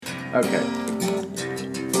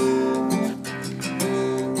Okay.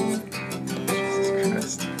 Jesus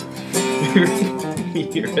Christ.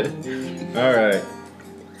 You ready? All right.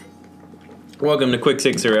 Welcome to Quick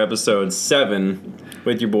Sixer episode 7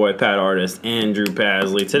 with your boy Pat Artist and Drew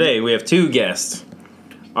Pasley. Today we have two guests.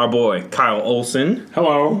 Our boy Kyle Olson.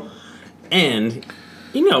 Hello. And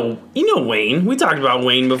you know Wayne. We talked about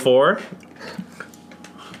Wayne before.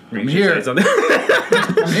 I'm here. Say something.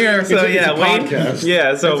 I'm here. So It's a Wayne. podcast.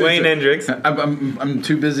 Yeah, so Wayne Hendricks. I'm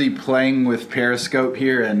too busy playing with Periscope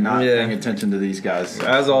here and not Yeah. paying attention to these guys.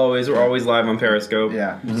 As always, we're always live on Periscope.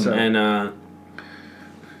 Yeah. So And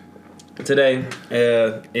today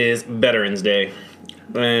is Veterans Day.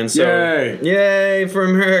 And so, yay for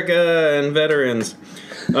America and veterans.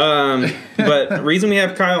 But the reason we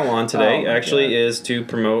have Kyle on today is to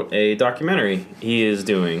promote a documentary he is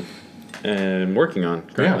doing and working on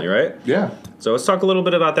currently, right? Yeah. So let's talk a little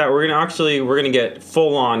bit about that. We're gonna get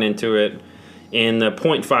full on into it in the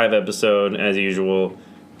 0.5 episode as usual,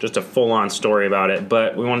 just a full on story about it.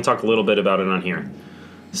 But we want to talk a little bit about it on here.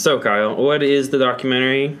 So Kyle, what is the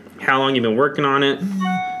documentary? How long you been working on it?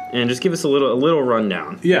 And just give us a little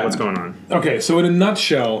rundown. Yeah. Of what's going on? Okay, so in a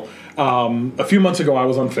nutshell, a few months ago I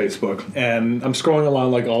was on Facebook, and I'm scrolling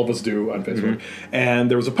along like all of us do on Facebook, and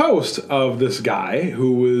there was a post of this guy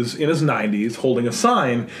who was in his 90s holding a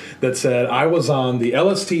sign that said, "I was on the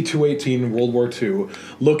LST-218 in World War II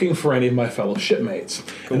looking for any of my fellow shipmates."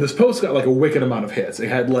 Cool. And this post got like a wicked amount of hits. It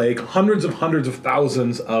had like hundreds of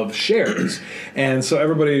thousands of shares, and so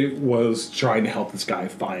everybody was trying to help this guy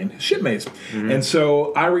find his shipmates. And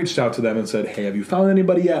so I reached out to them and said, "Hey, have you found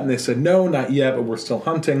anybody yet?" And they said, "No, not yet, but we're still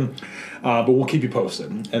hunting. But we'll keep you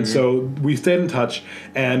posted." And so we stayed in touch,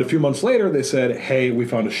 and a few months later they said, "Hey, we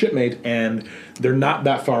found a shipmate, and they're not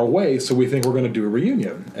that far away, so we think we're going to do a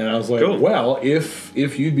reunion." And I was like, Cool. "Well, if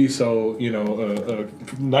you'd be so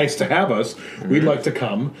nice to have us, we'd like to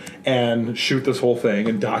come and shoot this whole thing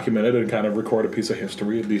and document it and kind of record a piece of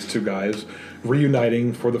history of these two guys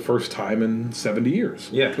reuniting for the first time in 70 years."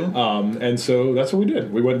 Yeah, cool. And so that's what we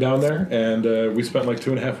did. We went down there, and we spent like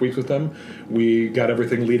 2.5 weeks with them. We got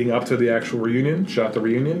everything leading up to the actual reunion, shot the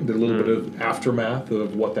reunion, did a little bit of aftermath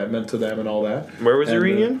of what that meant to them and all that. Where was the And,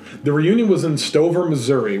 reunion? The reunion was in Stover,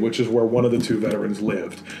 Missouri, which is where one of the two veterans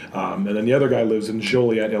lived. And then the other guy lives in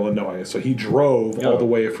Joliet, Illinois. So he drove all the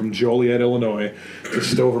way from Joliet, Illinois to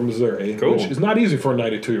Stover, Missouri, Cool. which is not easy for a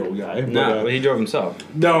 92-year-old guy. No, he drove himself.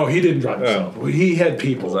 No, he didn't drive himself. He had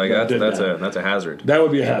people. Like that did that's that. a hazard. That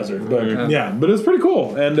would be a hazard, but but it was pretty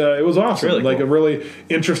cool, and it was awesome. Really like cool. a really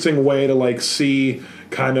interesting way to like see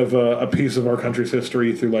kind of a piece of our country's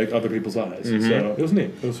history through like other people's eyes. So it was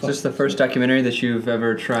neat. It was fun. Is this the first documentary that you've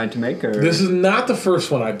ever tried to make? Or? This is not the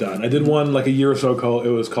first one I've done. I did one like a year or so ago. It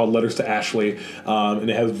was called Letters to Ashley, and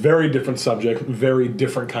it has very different subject, very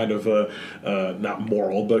different kind of not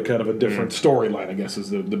moral, but kind of a different storyline, I guess is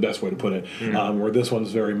the best way to put it. Where this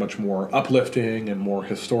one's very much more uplifting and more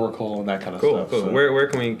historical and that kind of Cool, stuff. cool. So. Where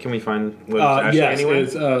can we find Letters to Ashley Yes, anyway?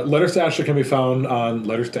 it's, Letters to Ashley can be found on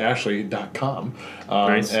letterstoashley.com.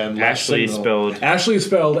 Nice. And Ashley spelled- Ashley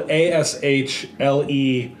spelled ASHLEIGH.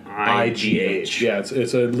 Yeah, it's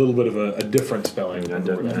a little bit of a different spelling. I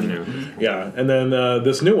knew. Yeah, and then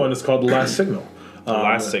this new one is called The Last Signal.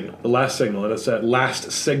 Last Signal. The Last Signal, and it's at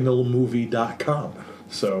lastsignalmovie.com.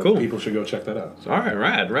 So Cool. people should go check that out. All right,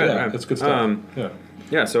 rad. Yeah, it's good stuff.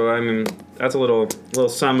 Yeah, so I mean, that's a little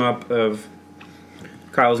sum up of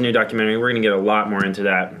Kyle's new documentary. We're gonna get a lot more into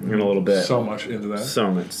that in a little bit. So much into that.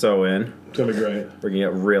 So much. So in. It's going to be great. We're gonna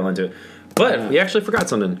get real into it. But we actually forgot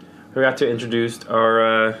something. We forgot to introduce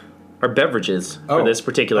our beverages for this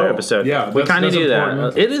particular episode. Yeah, we kind of that's do that.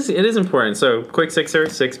 important. It is important. So quick sixer,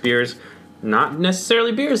 6 beers, not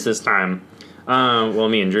necessarily beers this time. Well,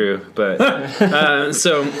 me and Drew, but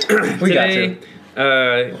so We got today,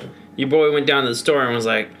 your boy went down to the store and was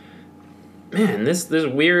like, "Man, this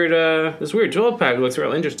weird 12 pack looks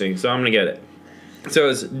real interesting." So I'm gonna get it. So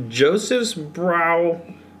it's Joseph's Brau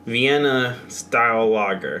Vienna style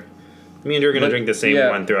lager. Me and Drew are gonna drink the same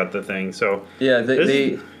one throughout the thing. So Yeah,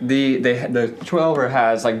 the 12er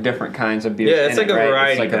has like different kinds of beers. Yeah, it's in like it, a right?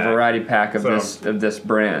 variety It's like pack. a variety pack of So- this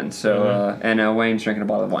brand. So and Wayne's drinking a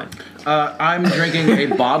bottle of wine. I'm drinking a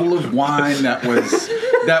bottle of wine that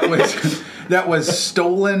was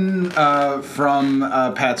stolen from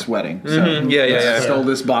Pat's wedding. So Yeah. Stole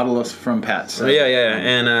this bottle from Pat's. So. Yeah.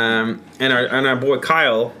 And our boy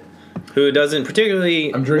Kyle who doesn't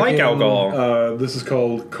particularly I'm drinking, like alcohol. This is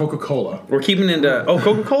called Coca-Cola. We're keeping it.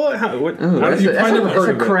 Coca-Cola. What? Ooh, Have you probably never heard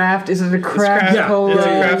of it? craft. Is it a craft craft cola? It's a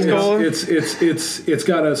craft cola? It's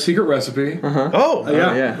got a secret recipe. Oh,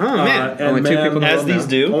 yeah. Oh man. And Only two people know as it these now.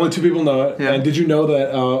 do. Only 2 people know it. Yeah. And did you know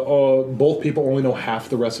that both people only know half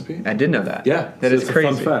the recipe? I did know that. Yeah, that so is it's crazy.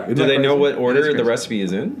 a fun fact. Isn't Do that they know crazy? what order crazy. the recipe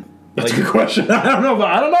is in? That's a good question. I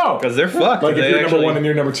don't know. Because they're fucked. Like if They you're actually- number 1 and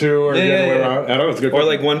you're number 2, or the other way around. I don't know. It's a good Or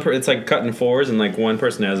question. like it's like cut in fours, and like one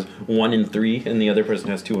person has 1 and 3, and the other person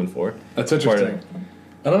has 2 and 4. That's interesting.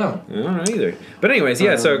 I don't know. I don't know either. But anyways,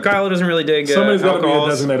 yeah. So Kyle doesn't really dig Somebody's got to be a alcohols.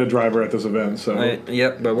 designated driver at this event. So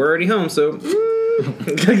Yep, but we're already home, so.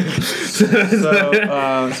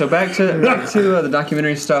 So back to the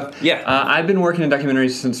documentary stuff. Yeah. I've been working in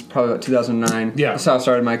documentaries since probably about 2009. Yeah. That's how I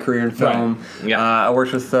started my career in film. Right. Yeah. I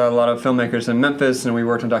worked with a lot of filmmakers in Memphis, and we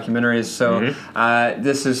worked on documentaries. So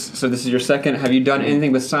this is your second. Have you done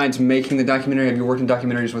anything besides making the documentary? Have you worked in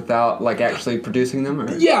documentaries without like actually producing them?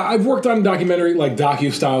 Or? yeah, I've worked on documentary, like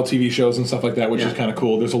docu-style TV shows and stuff like that, which Yeah. is kind of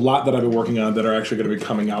cool. There's a lot that I've been working on that are actually going to be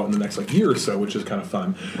coming out in the next like year or so, which is kind of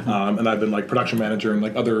fun. And I've been like production manager and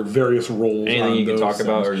like other various roles. Anything on you can those talk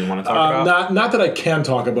about things. or you want to talk about? Not that I can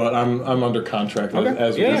talk about. I'm under contract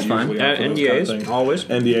as Yeah, we that's fine. usually are for those NDAs, kind of things. always.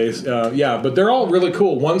 NDAs, yeah, but they're all really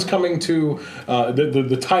cool. One's coming to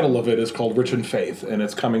the title of it is called Rich in Faith, and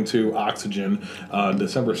it's coming to Oxygen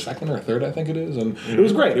December 2nd or 3rd, I think it is, and it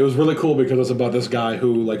was great. It was really cool because it's about this guy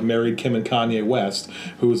who like married Kim and Kanye West,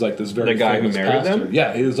 who was like this very The guy who famous married pastor. them?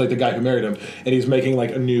 Yeah, he was like the guy who married him, and he's making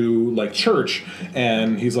like a new like church,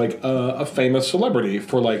 and he's like a famous celebrity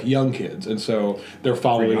for like young kids, and so they're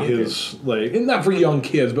following young his like not for young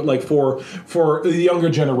kids, but like for the younger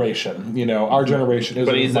generation. You know, our generation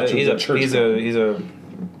isn't But as much of a church. he's a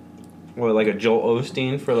what, like a Joel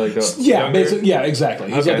Osteen for like a yeah, younger? basically, yeah,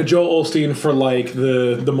 exactly. He's Okay. like a Joel Osteen for like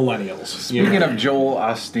the millennials. you Speaking know? of Joel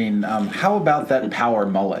Osteen, how about that power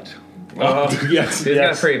mullet? yes, He's got a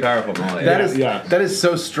yes. pretty powerful mullet. Yeah. That is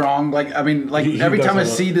so strong. Like I mean, like He every does time I have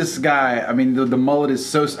a- see this guy, I mean the mullet is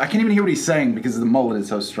so. I can't even hear what he's saying because the mullet is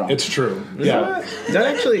so strong. It's true. Yeah. That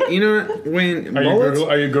actually, you know, what, when Are mullets, you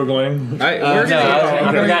googling? we're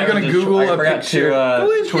gonna You're gonna Google a picture.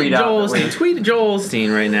 go ahead tweet and out. Joel Osteen. Tweet Joel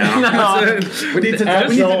Osteen right now. We need to At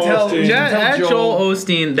we need Joel to tell, Osteen. we need to tell Add Joel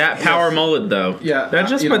Osteen that power mullet though. Yeah, that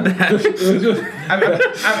just you put know.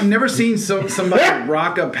 that. I've never seen somebody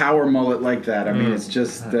rock a power mullet like that. I mean, it's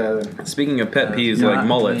just. Speaking of pet peeves like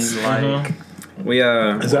mullets, we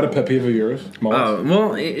Is that a pet peeve of yours? Mullets?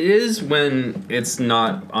 well, it is when it's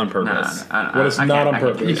not on purpose. When it's not on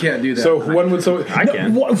purpose. You can't do that. So when would so? I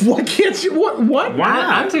can. What can't you? What? Why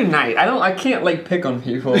I'm not? too nice. I can't like pick on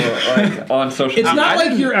people like on social. It's not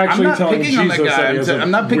like you're I'm actually not telling picking on Jesus the guy. that he has a I'm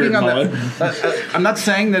not picking weird on mullet. that. I'm not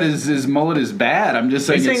saying that his mullet is bad. I'm just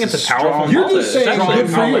saying He's saying it's a powerful strong You're mullet. just saying It's actually good a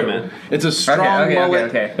for you. compliment. It's a strong mullet.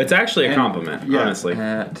 Okay. It's actually a And- compliment, yeah. honestly.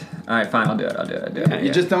 All right, fine. I'll do it.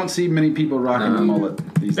 You just don't see many people rocking the mullet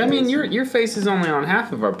these days. I mean, your face is only on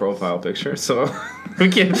half of our profile picture, so we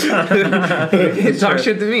can talk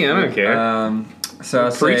shit to me. I don't care. So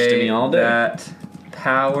I'll Preach to say me all day. that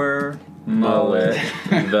power mullet.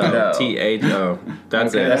 The No. THO.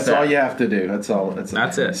 That's Okay, it. that's it. all you have to do. That's all.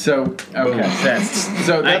 That's it. So okay. That's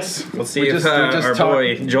So Nice. that's We'll see we if just- we just our talked-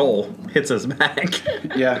 boy Joel hits us back.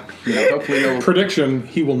 Yeah. Hopefully he'll. Prediction: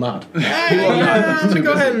 he will not. I'm gonna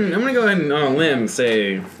go ahead and on a limb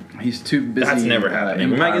say He's too busy. that's never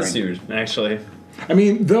happening. We might get empowering. sued. Actually, I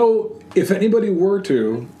mean, though, if anybody were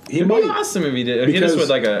to, he it'd might. be awesome if he did. Hit us with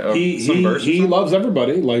like some verse. or he something. loves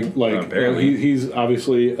everybody. Like apparently. he's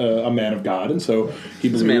obviously a man of God, and so he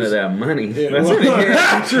He's believes. a man of that money. Yeah, That's well, what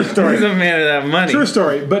it is. true story. He's a man of that money. True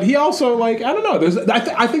story. But he also like I don't know. There's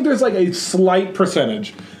I think there's like a slight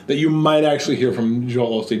percentage that you might actually hear from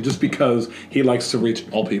Joel Osteen just because he likes to reach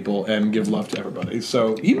all people and give love to everybody.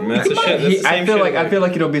 So he, That's he the might- shit. That's the I same feel shit like I feel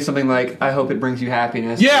like it'll be something like I hope it brings you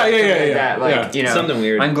happiness. Yeah, Something yeah, like yeah. that. Like Yeah. you know, Something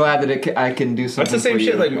weird. I'm glad that I can do something. That's the same for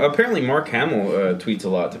shit. you. Like apparently, Mark Hamill tweets a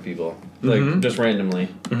lot to people, like just randomly.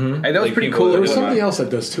 Hey, that was Like, pretty people cool. that There was do somebody that. else that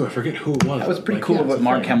does too. I forget who it was. That was pretty Like, cool yeah, what it's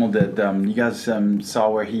Mark funny. Hamill did. You guys saw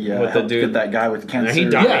where he With the helped dude- get that guy with cancer. he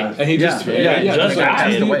died. Yeah, and he just Yeah, just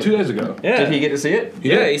died. 2 days ago. Yeah, Did he get to see it?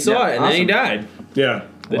 Yeah, he saw it and then he Awesome. died. Yeah,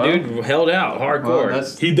 The Wow. dude held out hardcore. Well,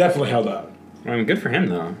 that's he definitely held out. I mean, good for him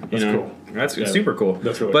though. That's cool. That's Yeah. super cool.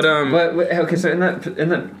 That's really But But okay, so in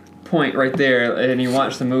that point right there, and you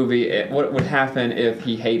watch the movie, what would happen if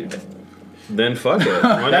he hated it? Then fuck it.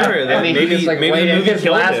 Whatever. And he maybe just like maybe the waited movie his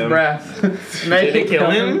killed last him. breath. Did it kill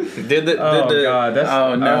him? Did the God, that's.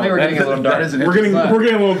 Oh no, I think we're getting a little dark. That is an We're getting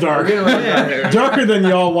interesting- a little dark. Darker than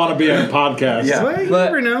y'all want to be on podcasts. Yeah. Well, you But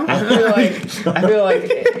never know. I feel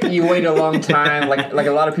like you wait a long time. Like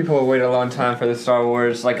a lot of people will wait a long time for the Star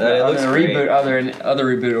Wars, like it looks other great. reboot, other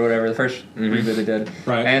reboot or whatever. The first reboot they did,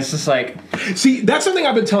 Right. And it's just like, See, that's something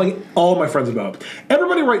I've been telling all of my friends about.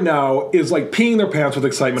 Everybody right now is like peeing their pants with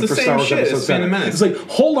excitement It's for the Star same Wars shit Episode as Phantom 7. Menace. It's like,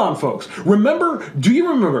 hold on, folks. Do you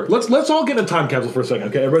remember? Let's all get in a time capsule for a second.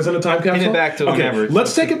 Okay, everybody's in a time capsule. it back to okay. whenever.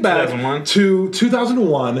 Let's take it back 2001? to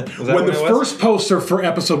 2001 that when when the it was? first poster for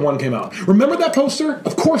Episode 1 came out. Remember that poster?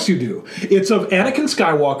 Of course you do. It's of Anakin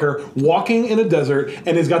Skywalker walking in a desert,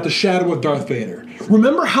 and he's got the shadow of Darth Vader.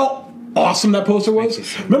 Remember how awesome that poster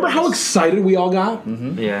was? Remember how excited we all got?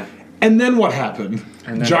 Yeah. And then what happened?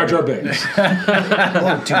 then Jar Jar Binks.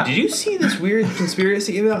 Oh, dude, did you see this weird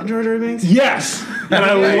conspiracy about Jar Jar Binks? Yes, and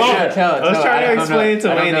I love it. tell it. I was trying to explain it to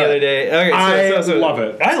Wayne the other day. Okay, I love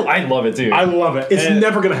it. I love it too. I love it. It's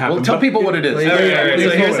never gonna happen. Well, tell but people what it is. All right, Yeah, so please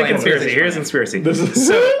here's the explain. conspiracy. Here's the conspiracy. This is-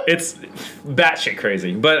 So it's batshit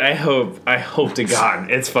crazy, but I hope to God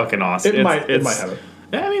it's fucking awesome. It might It's, have it.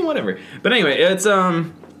 I mean, whatever. But anyway, it's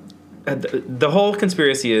the whole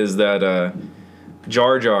conspiracy is that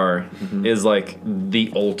Jar Jar is like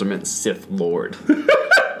the ultimate Sith Lord.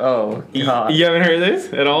 Oh God. You haven't heard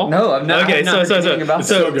this at all? No, I've not- Okay, I've not heard anything about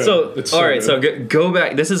So good. so It's so all right, good. so go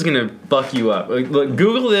back. This is gonna fuck you up. Look,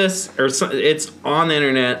 Google this, or it's on the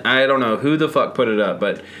internet. I don't know who the fuck put it up,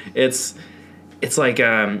 but it's like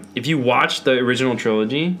if you watch the original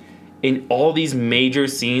trilogy, in all these major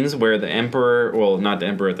scenes where the Emperor, well, not the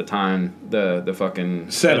Emperor at the time, the fucking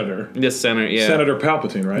Senator. the Senator, yeah. Senator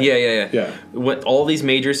Palpatine, right? Yeah. What all these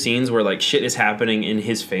major scenes where like shit is happening in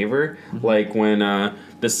his favor, like when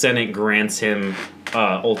the Senate grants him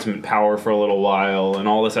ultimate power for a little while and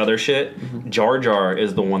all this other shit. Jar Jar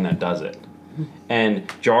is the one that does it,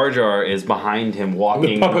 and Jar Jar is behind him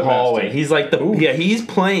walking The the puppet hallway. master. He's like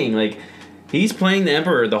he's playing the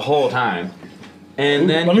Emperor the whole time. And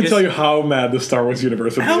then Let me tell you how mad the Star Wars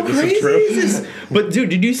universe would be how if this crazy is true. is this? But dude,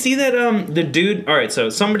 did you see that? The dude. All right, so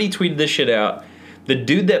somebody tweeted this shit out. The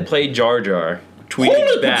dude that played Jar Jar tweeted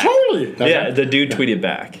Holy back. patchouli! Yeah, the dude tweeted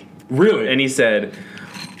back, Really? and he said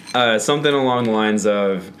something along the lines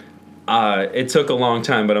of, "It took a long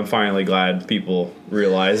time, but I'm finally glad people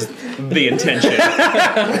realized the intention."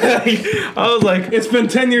 I was like, It's been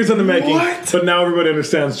 10 years in the making, What? but now everybody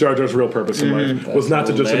understands Jar Jar's real purpose in life was not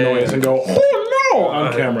to just annoy us and go, oh no,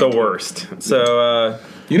 on camera. the worst. So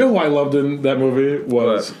You know who I loved in that movie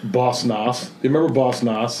was Boss Nass. You remember Boss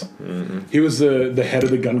Nass? He was the head of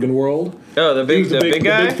the Gungan world. oh, the He big was the big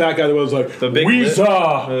guy. the big fat guy that was like, The big we lip.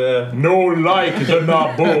 saw no like the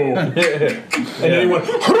Naboo. And then he went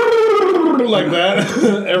like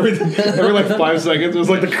that every like 5 seconds. It was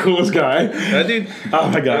like the coolest guy. That dude. Oh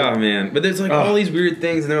my god. Oh man, but there's like all these weird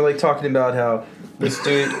things, and they're like talking about how this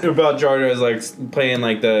dude about Jar Jar is like playing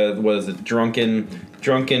like the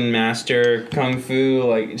drunken master kung fu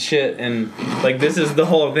like shit, and like this is the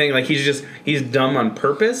whole thing. Like he's dumb on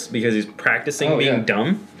purpose because he's practicing being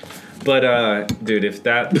dumb. But dude, if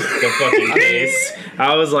that's the fucking case,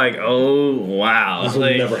 I was like, oh wow, This would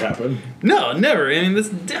like, never happen. no, never. I mean, that's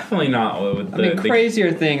definitely not what would I mean,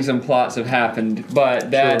 crazier things and plots have happened, but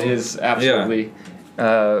that is absolutely,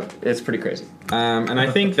 it's pretty crazy. And I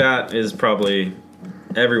think that is probably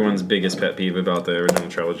everyone's biggest pet peeve about the original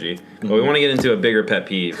trilogy. But we want to get into a bigger pet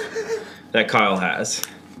peeve that Kyle has.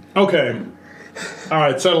 Okay. All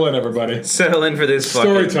right, settle in, everybody. Settle in for this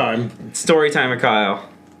Story fucking time. Story time with Kyle.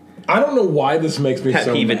 I don't know why this makes me Pet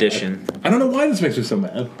so peeve mad. edition. I don't know why this makes me so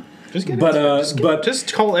mad. Just get But into it. but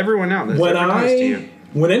Just call everyone out. That's when everyone has to you.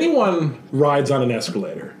 when anyone rides on an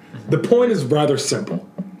escalator, the point is rather simple.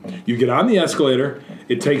 You get on the escalator,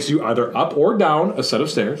 it takes you either up or down a set of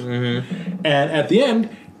stairs, and at the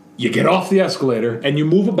end, you get off the escalator and you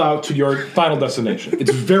move about to your final destination.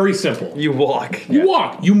 It's very simple. You walk. You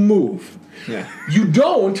walk, you move. Yeah. You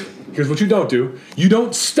don't, here's what you don't do, you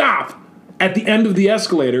don't stop at the end of the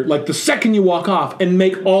escalator, like the second you walk off, and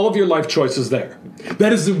make all of your life choices there.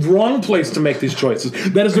 That is the wrong place to make these choices.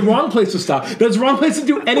 That is the wrong place to stop. That is the wrong place to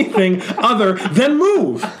do anything other than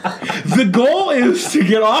move. The goal is to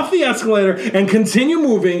get off the escalator and continue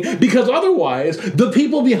moving, because otherwise, the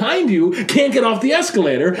people behind you can't get off the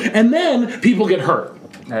escalator, and then people get hurt.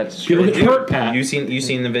 That's You look true. at her, Pat. You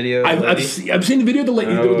seen the video? of the I've lady? seen the video of the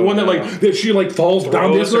lady, the one that that she falls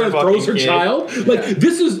down Throws the her and throws her fucking kid. child. Like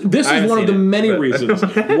this is haven't one of the seen it, many but- reasons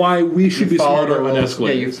why we should be Follow the smarter on rules. Yeah,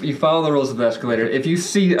 escalators. you follow the rules of the escalator. If you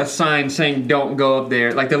see a sign saying "Don't go up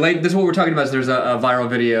there," like the lady, this is what we're talking about. Is there's a viral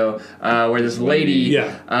video where this lady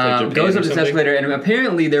Like Japan goes or up this something? escalator, and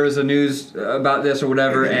apparently there was a news about this or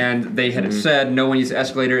whatever, and they had said no one uses the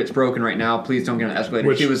escalator. It's broken right now. Please don't get on the escalator.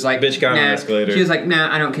 Which she was like, bitch got on the nah. escalator. She was like,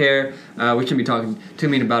 nah, I don't care. We shouldn't be talking too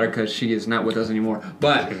mean about her because she is not with us anymore.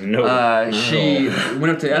 But No. she went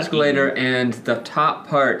up to the escalator, and the top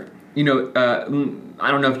part, I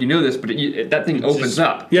don't know if you know this, but that thing opens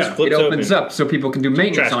up. Yeah. It Flips opens open. up so people can do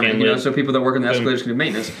maintenance Trash on it. can You know, lid. so people that work on the Boom. escalators can do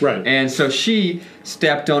maintenance. Right. And so she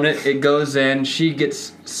stepped on it. It goes in. She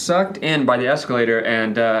gets sucked in by the escalator,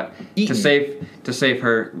 and to save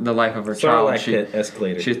the life of her child,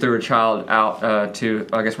 she threw her child out to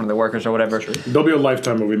I guess one of the workers or whatever. There'll be a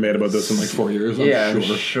Lifetime movie made about this in like 4 years. I'm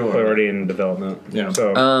sure. Already in development. Yeah.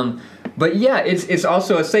 So But yeah, it's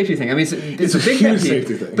also a safety thing. I mean, it's a big huge pet peeve,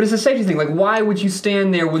 safety thing. but it's a safety thing. Like, why would you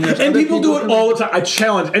stand there when there's And other people do it coming? all the time. I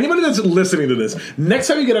challenge anybody that's listening to this. Next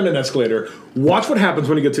time you get on an escalator, watch what happens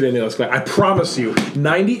when you get to the end of the escalator. I promise you,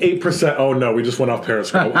 98%. Oh no, we just went off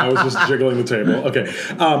Periscope. I was just jiggling the table. Okay.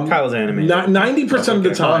 Kyle's animated. 90% of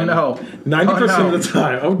the time. Oh, no. 90% Oh, no. of the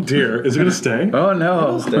time. Oh dear. Is it gonna stay? Oh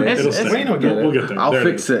no! It'll stay. Wayne will get it. We'll get there. I'll There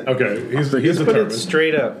fix is. it. Okay. He's Put determined. it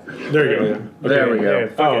straight up. There you go. Okay. There we go.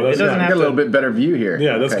 Fuck Oh, it. that's It doesn't not- Get have a little to. bit better view here.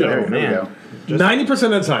 Yeah, that's Okay, good. There we Man. go. 90%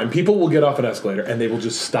 of the time, people will get off an escalator and they will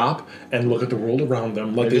just stop and look at the world around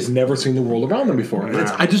them like they've never seen the world around them before. And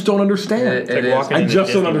I just don't understand. It is. walking I into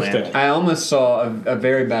just don't Disneyland. understand. I almost saw a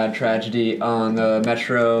very bad tragedy on the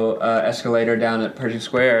metro escalator down at Pershing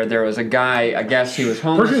Square. There was a guy, I guess he was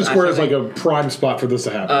homeless. Pershing Square is like a prime spot for this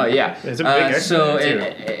to happen. Oh yeah, It's a big so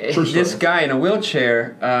escalator, True this story. guy in a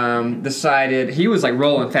wheelchair decided he was like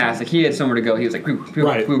rolling fast, like he had somewhere to go. He was like, boo, boo,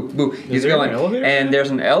 Right. boo, boo. He's there an going, elevator? and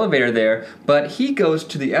there's an elevator there, but he goes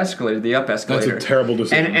to the escalator, the up escalator. terrible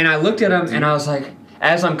decision. And I looked at him, and I was like,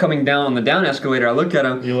 as I'm coming down on the down escalator, I looked at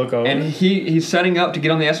him. You look over? and he's setting up to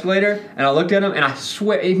get on the escalator, and I looked at him, and I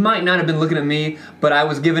swear he might not have been looking at me, but I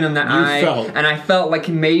was giving him that eye, felt. and I felt like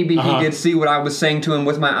maybe Uh-huh. he did see what I was saying to him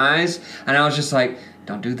with my eyes, and I was just like,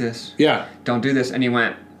 don't do this. Yeah. Don't do this. And he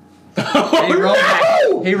went. And he rolled back.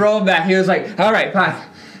 He rolled back. He was like, all right, fine.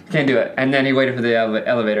 Can't do it. And then he waited for the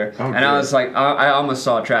elevator. And I good. was like, I almost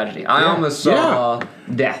saw a tragedy. I almost saw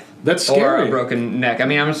death. That's Or scary. a broken neck. I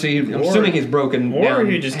mean, I'm assuming he's broken Or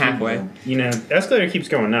down you just halfway. the escalator keeps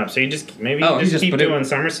going up, so you just maybe Oh, you he just just keep put it- doing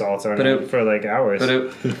somersaults on put it it- for like hours But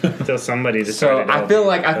it, until somebody so decided. I feel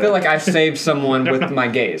like I saved someone with my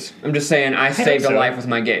gaze. I'm just saying I saved so. a life with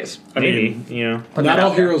my gaze. maybe Not that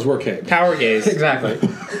all out there. heroes wear capes. power gaze. Exactly.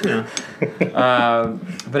 Yeah.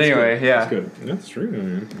 But anyway, yeah. That's good. That's true,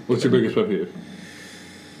 man. What's your biggest pet peeve?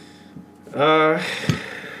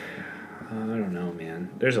 I don't know, man.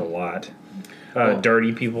 There's a lot.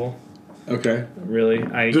 Dirty people. Okay. Really,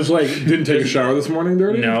 I Just like didn't take a shower this morning,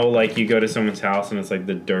 dirty? No, like you go to someone's house and it's like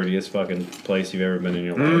the dirtiest fucking place you've ever been in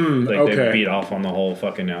your life. Like okay. they beat off on the whole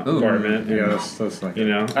fucking apartment. Yeah, and, that's not you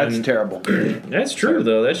know. That's and terrible. that's true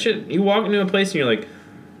though. That shit. You walk into a place and you're like,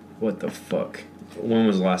 what the fuck? When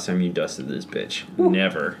was the last time you dusted this bitch?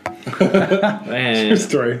 Never. And True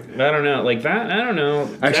story. I don't know, like that. I don't know.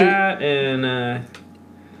 Actually- that and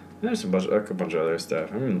there's a bunch of other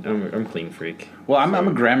stuff. I'm a clean freak. Well, I'm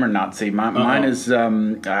a grammar Nazi. Mine is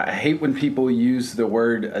I hate when people use the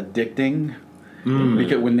word addicting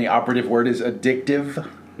because when the operative word is addictive.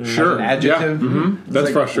 Sure. An adjective. Yeah. Mhm. It's That's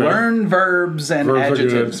frustrating. Learn verbs and Verbs are good.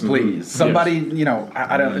 adjectives, please. Somebody,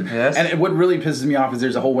 I don't. Yes. And what really pisses me off is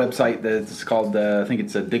there's a whole website that's called I think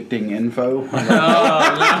it's Addicting Info. No!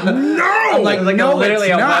 I'm like, Like no, literally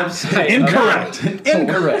it's a not. website. Incorrect.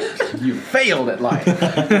 Incorrect. You failed at life. A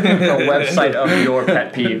website of your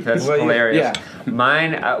pet peeve. That's Well, hilarious. yeah.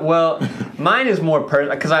 Mine, mine is more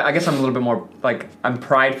because I guess I'm a little bit more like I'm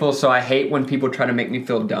prideful, so I hate when people try to make me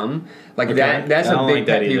feel dumb. Like that. That's I a don't big like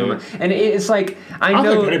that pet peeve. either. of mine. And it's like I don't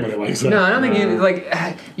know. think anybody likes that. No, I don't think like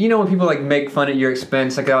when people like make fun at your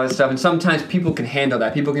expense, like all this stuff, and sometimes people can handle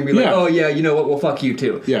that. People can be like, Yeah. oh yeah, you know what? Well, fuck you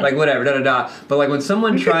too. Yeah. Like whatever, da da da. But like when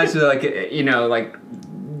someone tries to like like.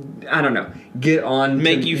 I don't know. Get on.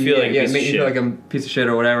 Make you feel like a piece of make you feel shit. like a piece of shit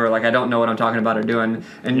or whatever. Like I don't know what I'm talking about or doing,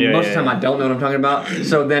 and Yeah, most of the time yeah. I don't know what I'm talking about.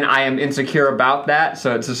 So then I am insecure about that.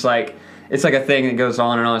 So it's just like it's like a thing that goes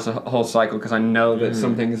on and on. It's a whole cycle because I know that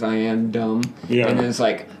some things I am dumb. Yeah. And then it's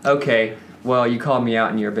like, okay, well you called me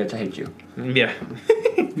out and you're a bitch. I hate you. Yeah.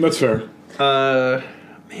 That's fair.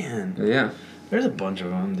 Man, But yeah. there's a bunch of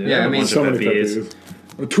them, dude. Yeah, I have a mean, bunch So of many pet pet peeves.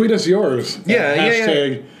 peeves. Tweet us yours. Yeah,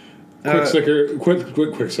 Hashtag quick sticker.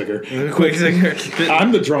 Quick sticker.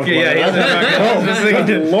 I'm the drunk one. Yeah,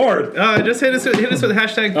 oh, Lord. Just hit us with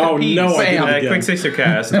hashtag peeves. No, Quick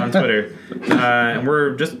Sixercast on Twitter. And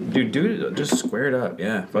we're just just square it up.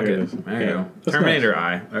 Yeah, fuck it. There you go. That's Terminator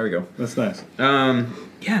nice. There we go. That's nice.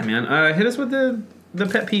 Yeah, man. Hit us with the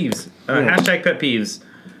pet peeves. Hashtag pet peeves.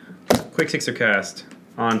 Quick Sixercast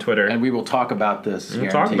on Twitter, and we will talk about this. We'll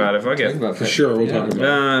talk about it. Fuck it. For sure, we'll talk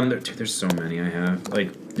about it. There's so many I have.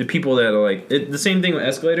 Like the people that are like the same thing with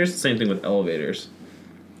escalators. The same thing with elevators.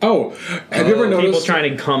 Oh, have you ever noticed people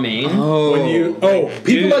trying to come in?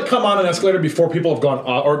 People that come on an escalator before people have gone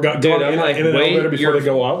or gone in an elevator before they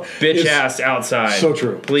go out. Bitch ass outside. So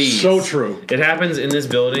true. Please. So true. It happens in this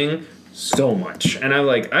building so much, and I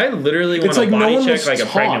literally want to body check like a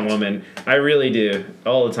pregnant woman. I really do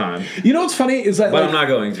all the time. You know what's funny is that, but I'm not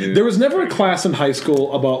going to. There was never a class in high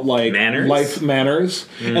school about like manners? Life manners,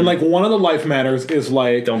 and like one of the life manners is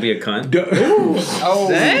like don't be a cunt. Damn.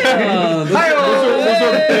 Those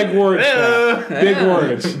are big words. Big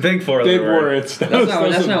words. Big words.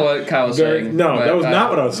 That's not what Kyle was saying. No, that was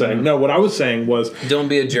not what I was saying. No, what I was saying was don't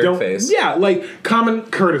be a jerk face. Yeah, like common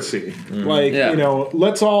courtesy. Like you know,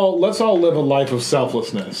 let's all live a life of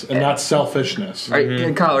selflessness and not selfishness.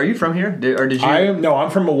 Kyle, are you from here? Or did you? I'm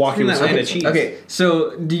from Milwaukee, Wisconsin. Okay,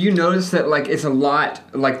 so do you notice that like it's a lot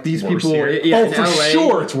like these worse people? Here. For LA,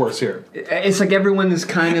 sure, it's worse here. It's like everyone is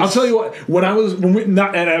kind of. I'll tell you what. And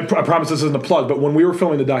I promise this isn't a plug, but when we were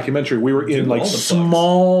filming the documentary, we were in like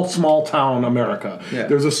small town America. Yeah.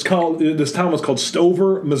 There's this town was called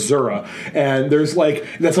Stover, Missouri, and there's like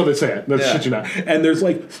that's how they say it. That's shit you not. And there's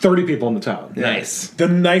like 30 people in the town. Nice. The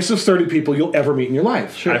nicest 30 people you'll ever meet in your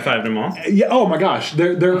life. Sure. High-fived them all. Yeah. Oh my gosh,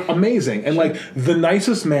 they're amazing and like the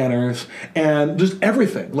nicest manners and just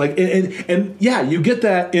everything. Like and yeah, you get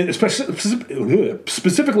that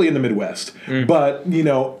specifically in the Midwest, but you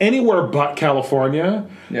know anywhere but California,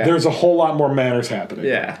 there's a whole lot more manners happening.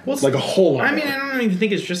 Yeah, like a whole lot. I mean, I don't even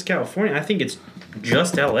think it's just California. I think it's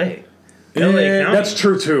just L.A. LA County. That's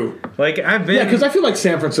true too. Like I've been, because I feel like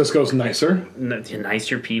San Francisco's nicer.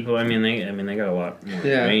 Nicer people. I mean, they got a lot more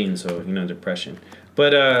rain, so depression.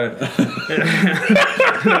 But I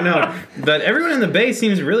don't know. But everyone in the Bay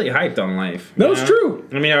seems really hyped on life. No, it's true.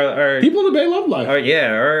 I mean, our people in the Bay love life.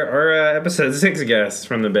 Our episode 6 guests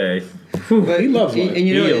from the Bay. But he loves life. And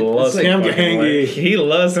he loves some fucking life. He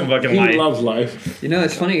loves some fucking life. He loves life. You know,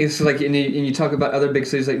 it's funny. It's like, and you talk about other big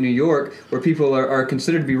cities like New York, where people are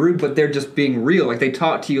considered to be rude, but they're just being real. Like they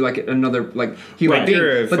talk to you like another human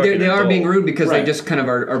being, but they are being rude because they just kind of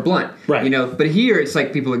are blunt. Right. You know, but here it's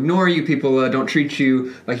like people ignore you, people don't treat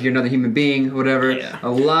you like you're another human being, whatever. Yeah. A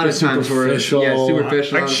lot of times where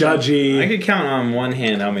superficial, judgy. I could count on one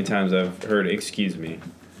hand how many times I've heard "excuse me"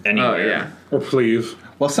 anywhere. Or please.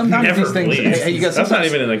 Well, sometimes these things. That's not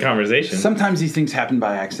even in the conversation. Sometimes these things happen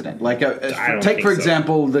by accident. Like, take for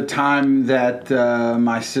example the time that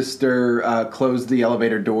my sister closed the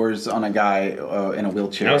elevator doors on a guy in a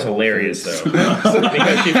wheelchair. That was hilarious, though,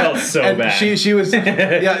 because she felt so bad. She was,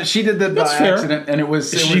 she did that by accident, and she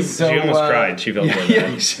almost cried. She felt so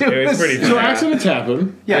bad. It was pretty funny. So accidents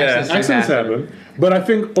happen. Yeah, accidents happen. But I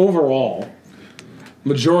think overall,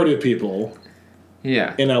 majority of people.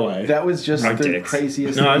 Yeah, in LA. That was just the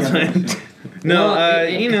craziest thing.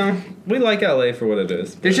 We like LA for what it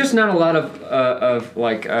is. There's just not a lot of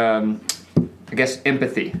like, I guess,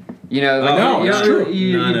 empathy. You know, like, it's true.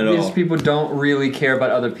 None at all. These people don't really care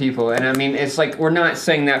about other people, and I mean, it's like we're not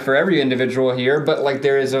saying that for every individual here, but like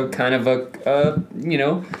there is a kind of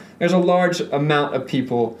there's a large amount of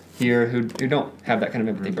people here who don't have that kind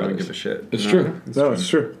of empathy. Don't give a shit. It's true. It's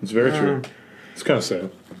true. It's very true. It's kind of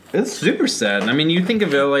sad. It's super sad. I mean, you think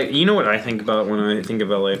of LA. You know what I think about when I think of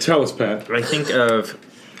LA? Tell us, Pat. I think of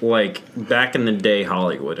like back in the day,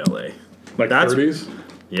 Hollywood, LA. Like 30s.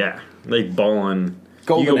 Yeah, like balling.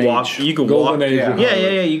 Golden Age. You could Golden walk. Age.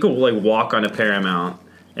 Yeah. You could like walk on a Paramount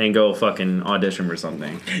and go fucking audition for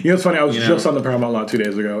something. You know, it's funny. I was just on the Paramount lot 2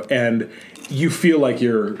 days ago, and you feel like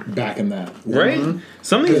you're back in that, right? Mm-hmm.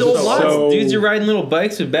 Some of these old lots, dudes are riding little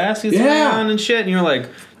bikes with baskets around and shit, and you're like.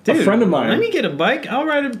 Dude, a friend of mine. Let me get a bike. I'll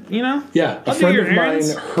ride a, Yeah, a friend of mine,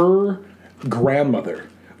 her grandmother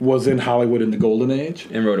was in Hollywood in the Golden Age.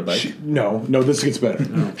 And rode a bike? No, this gets better.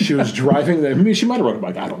 She was driving, she might have rode a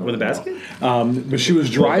bike, I don't know. With a basket? But she was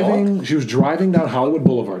driving down Hollywood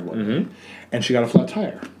Boulevard one day, and she got a flat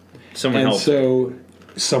tire. Someone helped her.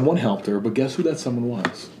 Someone helped her, but guess who that someone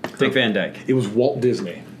was? Dick Van Dyke. It was Walt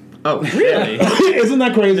Disney. Oh, really? Isn't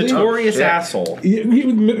that crazy? Notorious asshole.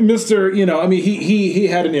 Mr. He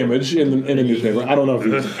had an image in a newspaper. I don't know if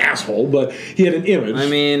he was an asshole, but he had an image. I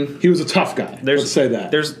mean, he was a tough guy. Let's say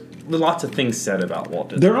that. There's lots of things said about Walt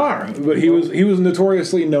Disney. There are, but he was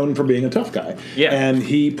notoriously known for being a tough guy. Yeah, and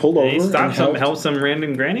he pulled over. He stopped helped some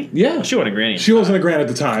random granny. Yeah, she wasn't a granny. She wasn't a granny at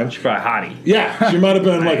the time. She's probably hottie. Yeah, she might have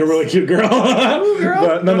been like a really cute girl. Ooh, girl,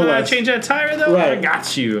 but nonetheless, change that tire though. Right. I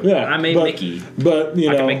got you. Yeah, I made Mickey. But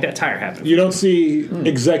I can make that tire happen. You don't see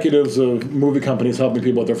executives of movie companies helping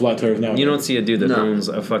people with their flat tires now. You don't see a dude that owns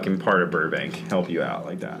a fucking part of Burbank help you out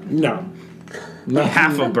like that. No.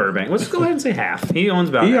 Half of Burbank. Let's go ahead and say half. He owns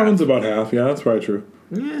about half. Yeah, that's probably true.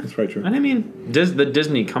 Yeah. That's probably true. And I mean, the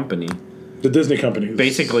Disney company. The Disney company.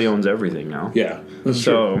 Basically owns everything now. Yeah. That's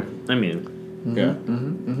true. I mean. Yeah.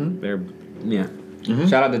 They're, yeah. Mm-hmm.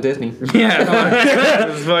 Shout out to Disney. Yeah.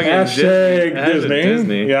 Hashtag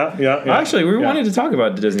Disney. Yeah. Actually, we wanted to talk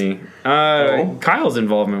about Disney. Kyle's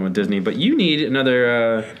involvement with Disney, but you need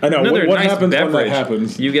another. I know. Another what nice happens beverage. when that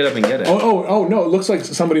happens? You get up and get it. Oh no! It looks like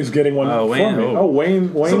somebody's getting one for me.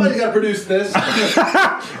 Wayne. Somebody's got to produce this.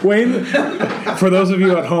 Wayne. For those of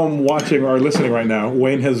you at home watching or listening right now,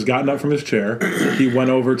 Wayne has gotten up from his chair. He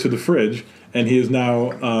went over to the fridge. And he is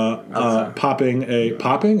now popping a...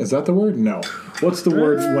 Popping? Is that the word? No. What's the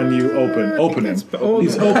word when you open? Opening.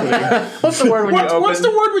 He's opening. What's the word when you open? What's the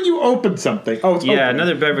word when you open something? Oh, it's opening.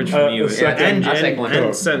 Another beverage from you. And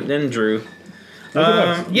Drew.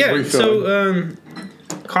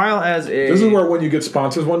 Kyle has a... This is where when you get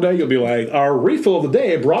sponsors one day, you'll be like, our refill of the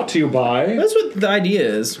day brought to you by... That's what the idea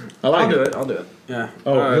is. I'll do it. Yeah.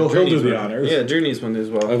 Oh, he'll do the honors. Yeah, Drew needs one as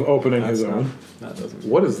well. Of opening his own. That doesn't.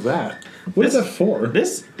 What is that? What is that for?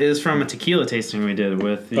 This is from a tequila tasting we did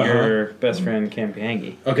with your best friend Cam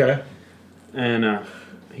Piangi. Okay. And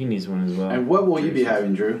he needs one as well. And what will you be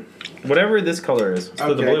having, Drew? Whatever this color is. It's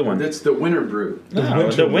the blue one. It's the winter brew.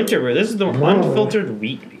 The winter brew. This is the unfiltered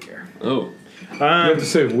wheat beer. Oh. You have to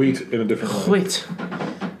say wheat in a different way. Wheat.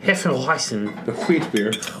 Hefeweizen. The wheat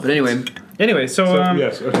beer. But anyway, so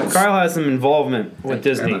yes, okay. Kyle has some involvement with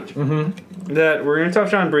Disney. That we're going to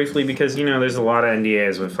touch on briefly because, there's a lot of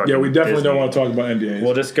NDAs with fucking we definitely Disney. don't want to talk about NDAs.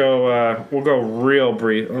 We'll just go, we'll go real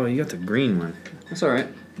brief. Oh, you got the green one. That's all right.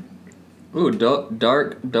 Ooh,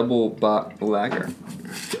 dark double bot lager.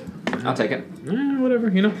 I'll take it.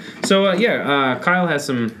 Whatever, So, Kyle has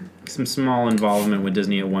some small involvement with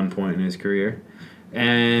Disney at one point in his career.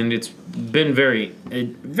 And it's been a very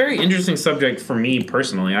interesting subject for me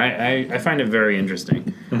personally. I find it very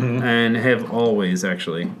interesting, and have always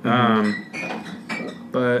actually.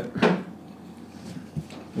 But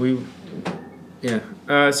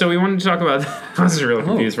so we wanted to talk about. I was really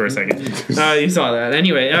confused for a second. You saw that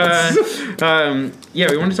anyway.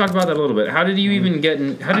 We wanted to talk about that a little bit. How did you even get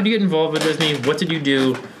involved with Disney? What did you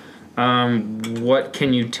do? What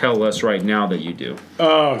can you tell us right now that you do?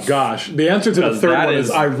 Oh, gosh. The answer to the third one is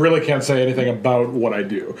I really can't say anything about what I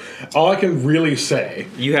do. All I can really say...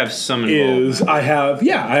 You have some involvement. ...is I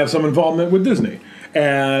have some involvement with Disney.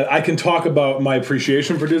 And I can talk about my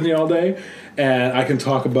appreciation for Disney all day. And I can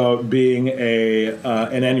talk about being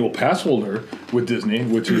an annual pass holder with Disney,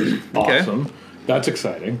 which is awesome. That's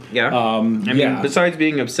exciting. Yeah. Besides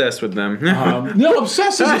being obsessed with them. No,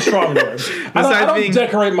 obsessed is a strong word. I don't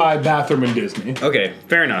decorate my bathroom in Disney. Okay,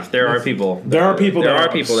 fair enough. There are people. There are people that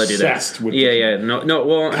do that. With Disney. Yeah. No.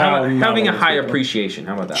 Well, having a high appreciation.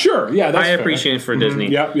 How about that? Sure. Yeah. That's high appreciation for Disney.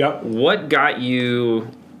 Yep. What got you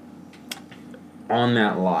on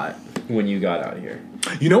that lot when you got out here?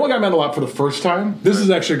 You know what got me on the lot for the first time? This is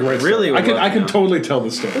actually a great story. Really? I can totally tell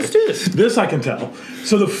this story. Let's do this. This I can tell.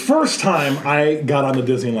 So the first time I got on the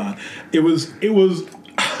Disney lot, it was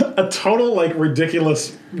a total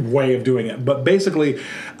ridiculous way of doing it. But basically,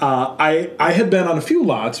 I had been on a few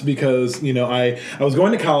lots because I was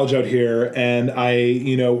going to college out here, and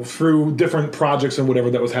I through different projects and whatever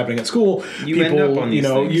that was happening at school, you end up on these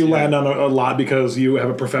things, land on a lot because you have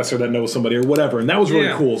a professor that knows somebody or whatever, and that was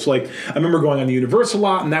really cool. So I remember going on the Universal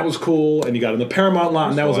lot, and that was cool, and you got on the Paramount lot,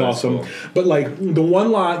 and that was awesome. Cool. But the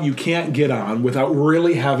one lot you can't get on without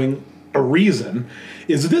really having a reason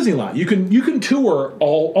is the Disney lot. You can tour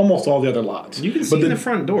almost all the other lots. You can see in the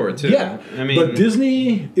front door too. Yeah, but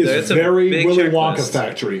Disney is very Willy Wonka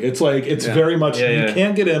factory. It's very much you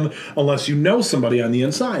can't get in unless you know somebody on the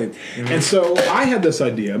inside. And so I had this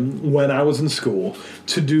idea when I was in school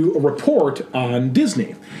to do a report on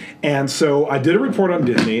Disney. And so I did a report on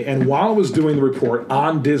Disney, and while I was doing the report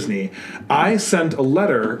on Disney, I sent a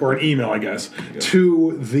letter, or an email, I guess,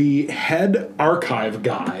 to the head archive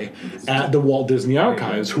guy at the Walt Disney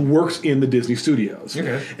Archives who works in the Disney studios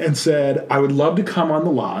and said, I would love to come on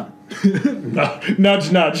the lot,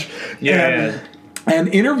 nudge, nudge, and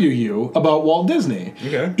interview you about Walt Disney.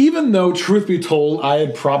 Okay. Even though, truth be told, I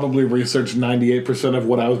had probably researched 98% of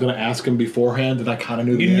what I was going to ask him beforehand, and I kind of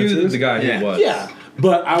knew the answers. You knew the guy who was. Yeah.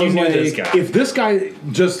 But I was like, if this guy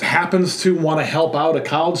just happens to want to help out a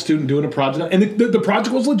college student doing a project, and the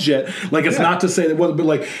project was legit, like it's not to say that it wasn't, but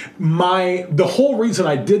like the whole reason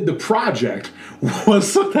I did the project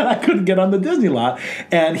was so that I couldn't get on the Disney lot.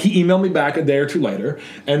 And he emailed me back a day or two later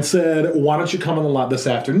and said, why don't you come on the lot this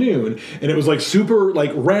afternoon? And it was like super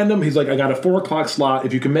like random. He's like, I got a 4:00 slot.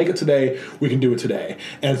 If you can make it today, we can do it today.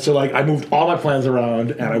 And so like I moved all my plans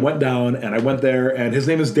around and I went down and I went there, and his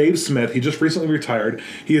name is Dave Smith. He just recently retired.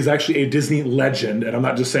 He is actually a Disney legend, and I'm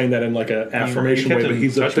not just saying that in like an affirmation way, but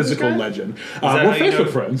he's a physical legend. We're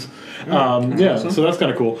Facebook friends. Awesome. So that's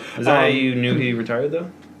kind of cool. Is that how you knew he retired though?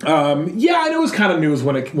 Yeah, I know it was kind of news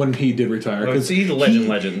when he did retire. Oh, so he's a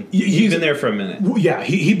legend. He's been there for a minute. Yeah,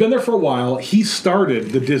 he'd been there for a while. He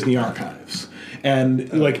started the Disney Archives.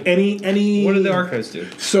 And like any what did the archives do?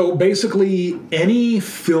 So basically any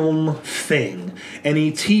film thing,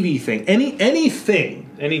 any TV thing, anything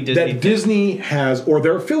Disney has or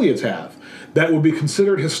their affiliates have that would be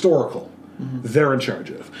considered historical, they're in charge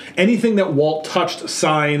of. Anything that Walt touched,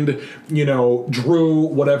 signed, drew,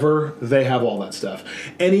 whatever, they have all that stuff.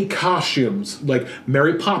 Any costumes, like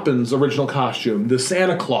Mary Poppins' original costume, the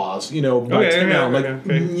Santa Claus, by Tim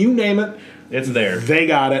Allen, you name it. It's there. They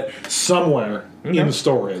got it somewhere in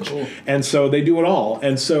storage. Cool. And so they do it all.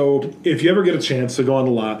 And so if you ever get a chance to go on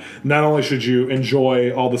the lot, not only should you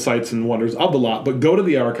enjoy all the sights and wonders of the lot, but go to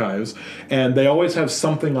the archives, and they always have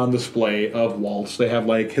something on display of Walt's. They have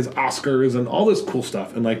like his Oscars and all this cool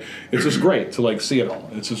stuff. And like it's just great to like see it all.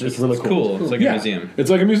 It's really cool. It's like a museum. It's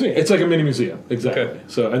like a museum. It's like a mini museum. Exactly. Okay.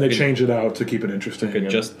 So and they change it out to keep it interesting. Like a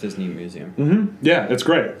just Disney museum. Mm-hmm. Yeah, it's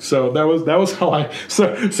great. So that was how I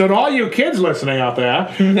so to all you kids listening out there,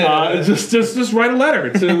 just write a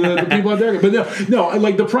letter to the people out there. But no,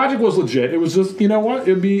 like the project was legit. It was just, you know what?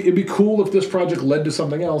 It'd be cool if this project led to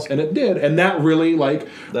something else, and it did. And that really that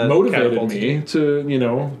motivated me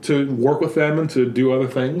to work with them and to do other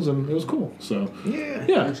things, and it was cool. So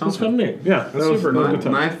yeah, it's kind of neat. Yeah, that's super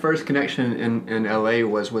cool. My first connection in LA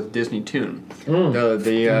was with Disney Toon,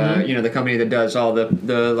 the company that does all the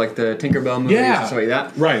Tinkerbell movies and stuff like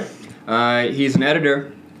that. Right. He's an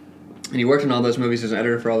editor. And he worked on all those movies as an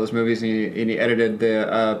editor for all those movies, and he edited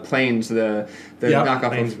the Planes, the knockoff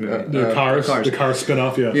Planes of the Cars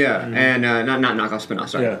spinoff, and not knockoff spinoff.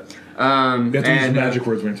 Sorry. Yeah. You have to use magic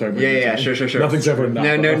words when you're talking about sure. Nothing's ever a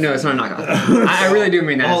knockoff. No, it's not a knockoff. I really do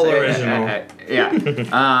mean that. All original.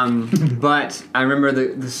 But I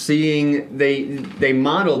remember seeing they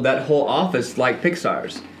modeled that whole office like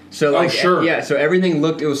Pixar's. So so everything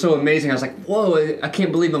it was so amazing. I was like, whoa, I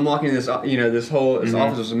can't believe I'm walking in this, this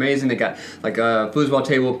office was amazing. They got like a foosball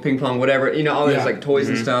table, ping pong, whatever, all these like toys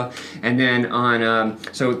and stuff. And then on,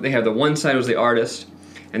 so they have the one side was the artist,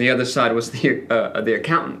 and the other side was the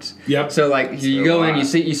accountants. Yep. So like you go in, you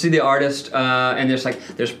see the artist, and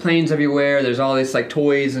there's planes everywhere. There's all these like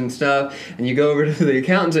toys and stuff, and you go over to the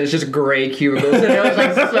accountants, and it's just gray cubicles. And it was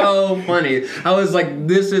like so funny. I was like,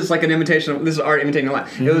 this is like this is art imitating a lot.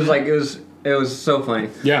 It was like it was so funny.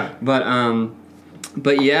 Yeah.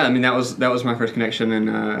 But yeah, I mean that was my first connection,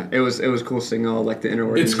 and it was cool seeing all like the inner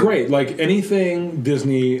workings. It's great. Like anything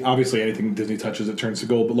Disney touches, it turns to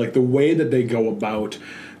gold. But like the way that they go about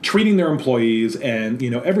treating their employees and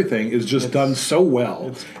everything is just done so well.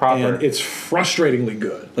 It's proper. And it's frustratingly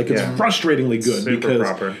good. Like it's frustratingly good super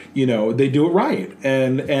proper. They do it right.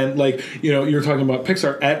 And like you're talking about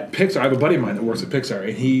Pixar. At Pixar, I have a buddy of mine that works at Pixar,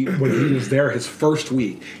 and when he was there his first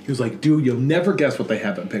week, he was like, "Dude, you'll never guess what they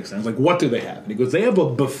have at Pixar." I was like, "What do they have?" And he goes, "They have a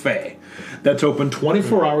buffet that's open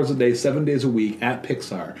 24 hours a day, 7 days a week at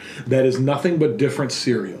Pixar. That is nothing but different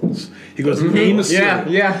cereals." He goes, "Name a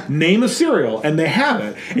cereal, name a cereal, and they have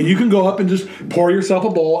it." And you can go up and just pour yourself a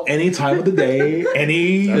bowl any time of the day,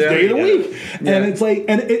 any day of the week. Yeah. And it's like,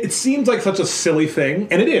 and it seems like such a silly thing,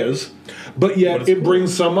 and it is, but yet it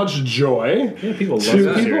brings so much joy. Yeah, people love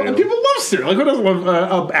cereal. And people love cereal. Like, who doesn't love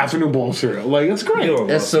an afternoon bowl of cereal? Like, it's great.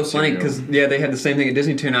 That's so funny because they had the same thing at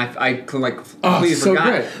Disney Toon. I completely forgot.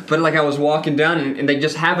 Great. But like I was walking down and they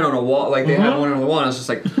just have it on a wall. Like they had one on the wall, and I was just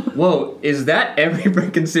like, whoa, is that every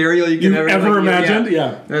freaking cereal you can ever imagined?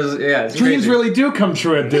 Yeah. It's Dreams crazy. really do come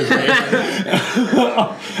true at Disney.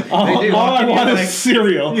 all I want is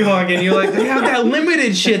cereal. You walk in, you're like, they have that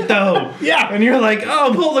limited shit though. Yeah. And you're like,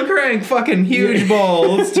 oh, pull the crank, fucking huge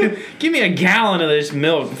bowl. Give me a gallon of this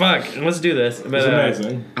milk. Fuck, let's do this. But, It's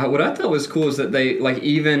amazing. What I thought was cool is that they like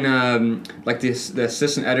even like the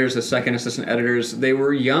assistant editors, the second assistant editors, they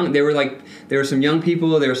were young. They were like there were some young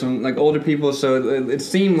people, there were some like older people. So it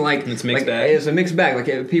seemed like it's mixed like, bag. It's a mixed bag.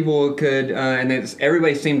 Like people could and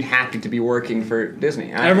everybody seemed happy to be working for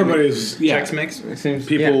Disney. Everybody's Chex Mix. It seems,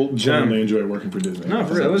 People genuinely enjoy working for Disney. No,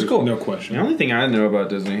 for real, it was cool. No question. The only thing I know about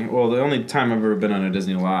Disney, well, the only time I've ever been on a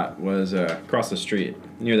Disney lot was across the street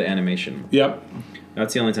near the animation. Yep.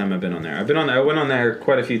 That's the only time I've been on there. I went on there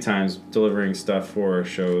quite a few times delivering stuff for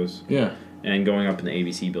shows. Yeah. And going up in the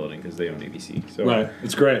ABC building because they own ABC. So Right.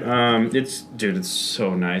 It's great. It's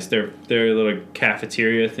so nice. Their little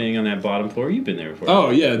cafeteria thing on that bottom floor. You've been there before. Oh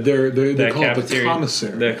yeah, they call it the cafeteria-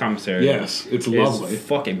 commissary. The commissary. Yes, it's lovely.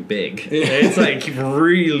 Fucking big. It's like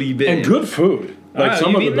really big. And good food. Like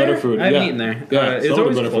some of the better food. I haven't yeah. eaten there. Yeah, It's some of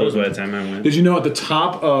always the better closed food. by the time I went. Did you know at the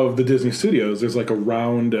top of the Disney Studios, there's like a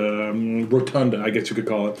round rotunda, I guess you could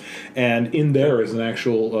call it, and in there is an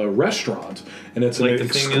actual restaurant, and it's Like an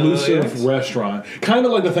the thing at exclusive LAX? restaurant, kind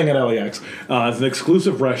of like the thing at LAX. It's an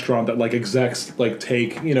exclusive restaurant that like execs like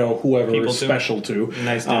take whoever People is to. special to.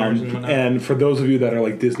 Nice dinners and whatnot. And for those of you that are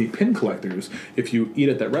like Disney pin collectors, if you eat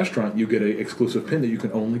at that restaurant, you get an exclusive pin that you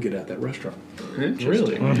can only get at that restaurant.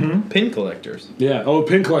 Really? Pin collectors Yeah. Oh,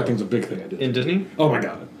 pin collecting's a big thing I do. in Disney? Oh my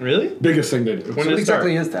god. Really? Biggest thing they do. When So did what it start?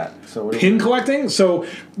 exactly is that? So what Pin collecting. So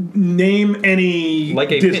name any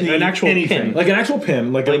Like a Disney, pin- an actual anything. pin. Like an actual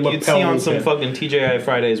pin, like a Like lapel you'd see on some pin. fucking TGI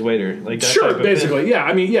Fridays waiter. Like that type Sure, of basically, yeah.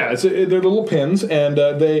 I mean, yeah. They're little pins, and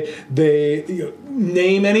they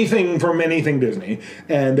name anything from anything Disney,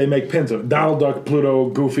 and they make pins of Donald Duck, Pluto,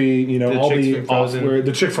 Goofy. The all chicks the from Frozen. offware,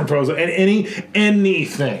 the chick from Frozen, and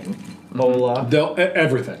anything. Hola. They'll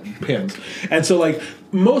everything pins, and so like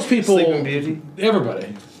most people, Sleeping Beauty.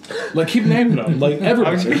 everybody, like keep naming them, like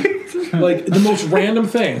everybody. Like the most random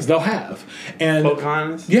things they'll have, and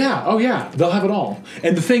Pocahontas? yeah, oh yeah, they'll have it all.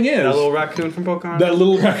 And the thing is, That little raccoon from Pocahontas? that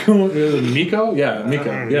little raccoon, Miko, yeah,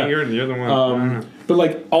 Miko, yeah. You're the one. But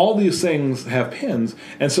like all these things have pins,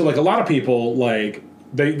 and so like a lot of people like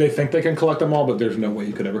they think they can collect them all, but there's no way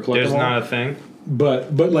you could ever collect There's them all. not a thing.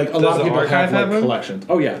 But like a lot of the people archive have like have them? collections.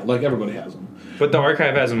 Oh yeah, like everybody has them. But the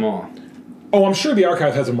archive has them all. Oh, I'm sure the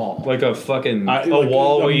archive has them all. Like a fucking like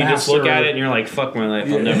wall a where you just look master- at it and you're like, fuck my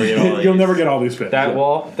life, I'll never get all these. You'll never get all these pins. That yeah.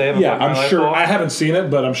 wall? They have a Yeah, Fuck My I'm Life sure. wall? I haven't seen it,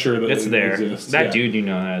 but I'm sure that It's it there. exists. That yeah. dude you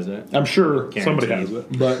know has it. I'm sure somebody Guaranteed. has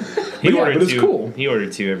it, but He yeah, ordered but it's two. cool. He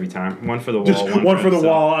ordered two every time. One for the wall, Just one for the himself.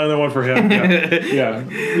 wall and then one for him. Yeah.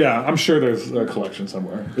 yeah. I'm sure there's a collection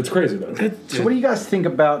somewhere. It's crazy though. So what do you guys think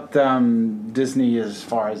about Disney as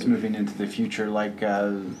far as moving into the future? Like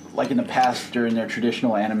in the past during their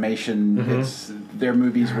traditional animation, their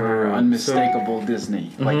movies were unmistakable Disney.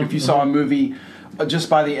 Like if you saw a movie, just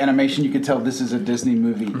by the animation, you could tell this is a Disney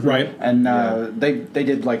movie. Right. And they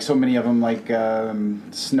did like so many of them, like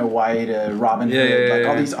Snow White, Robin Hood,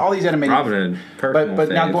 like all these animated. Robin Hood, But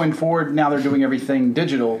now going forward, now they're doing everything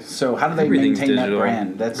digital. So how do they Everything's maintain digital. that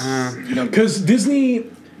brand? That's Because Disney,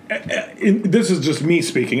 this is just me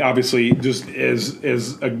speaking, obviously, just as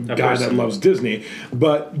a guy that person. loves Disney,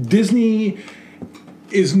 but Disney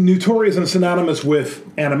is notorious and synonymous with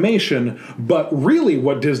animation, but really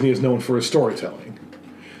what Disney is known for is storytelling.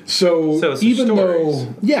 So it's even stories.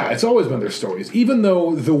 though, yeah, it's always been their stories. Even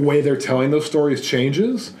though the way they're telling those stories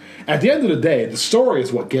changes, at the end of the day, the story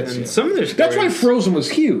is what gets you. some of their That's why stories- Frozen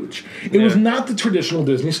was huge. It was Yeah. not the traditional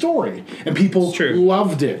Disney story, and people It's true.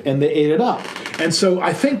 loved it and they ate it up. And so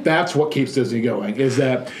I think that's what keeps Disney going. Is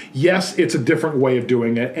that yes, it's a different way of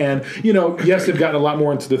doing it, and yes, they've gotten a lot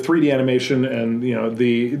more into the 3D animation and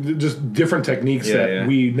the just different techniques Yeah, that yeah.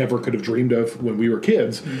 we never could have dreamed of when we were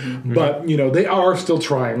kids. But they are still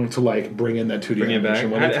trying to like bring in that 2D Bring it back.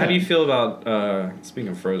 animation. when they How do you can. feel about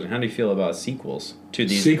speaking of Frozen? How do you feel about sequels to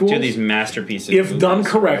these Sequels? masterpieces? If done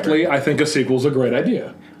movies? correctly, I think a sequel's a great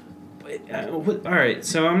idea. All right,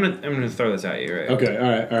 so I'm gonna throw this at you, right?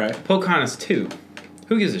 Okay, all right. Pocahontas 2.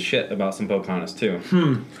 Who gives a shit about some Pocahontas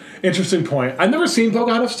 2? Interesting point. I've never seen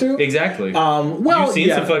Pocahontas 2. Exactly. Well, You've seen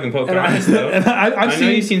yeah. some fucking And I- Pocahontas, though. and I've I know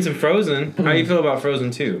seen. you've seen some Frozen. How do you feel about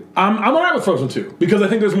Frozen 2? I'm alright with Frozen 2 because I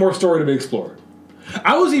think there's more story to be explored.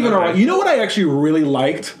 I was even Okay. alright. You know what I actually really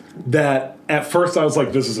liked? That at first I was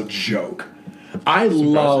like, this is a joke. I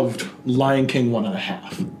loved Lion King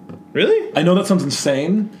 1.5. Really? I know that sounds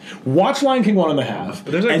insane. Watch Lion King 1.5,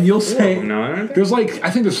 there's like and you'll 4 say of them now, aren't there? there's like I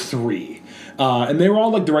think there's 3. and they were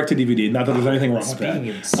all like direct to DVD. Not that there's anything wrong with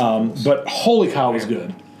that. But holy cow, it was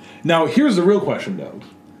good. Now here's the real question, though.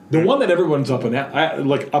 The one that everyone's up in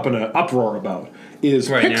an uproar about is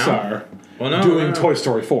Pixar doing Toy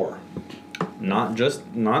Story 4. Not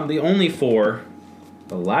the only 4.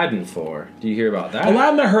 Aladdin 4. Do you hear about that?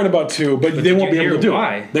 Aladdin I heard about too, but they won't be able to do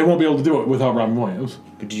it. They won't be able to do it without Robin Williams.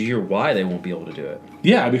 But did you hear why they won't be able to do it?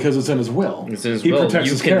 Yeah, because it's in his will. It's in his will.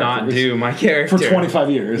 You cannot do my character. For 25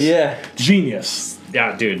 years. Yeah. Genius.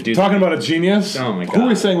 Yeah, dude. Talking about a genius. Oh my god. Who were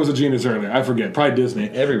we saying was a genius earlier? I forget. Probably Disney.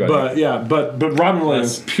 Everybody. But yeah, but Robin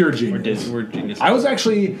Williams, pure genius. We're genius. I was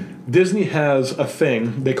actually Disney has a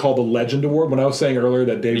thing they call the Legend Award. When I was saying earlier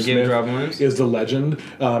that Dave Smith is the legend,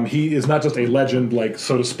 he is not just a legend, like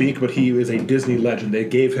so to speak, but he is a Disney legend. They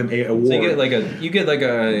gave him a award. So you get like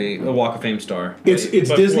a Walk of Fame star. It's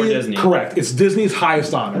Disney. Correct. It's Disney's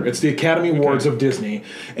highest honor. It's the Academy Awards of Disney,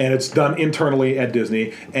 and it's done internally at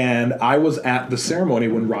Disney. And I was at the ceremony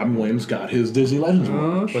when Robin Williams got his Disney Legends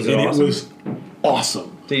Award. Was it awesome? It was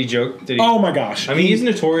awesome. Did he joke? Oh my gosh! I mean, he's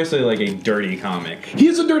notoriously like a dirty comic. He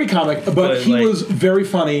is a dirty comic, but he was very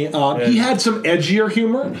funny. He had some edgier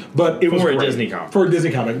humor, but it was for great. a Disney comic. For a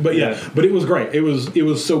Disney comic, but but it was great. It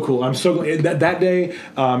was so cool. I'm so glad that day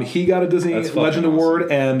he got a Disney Legend Award,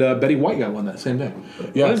 and Betty White got one that same day.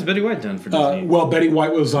 Yeah. What has Betty White done for Disney? Well, Betty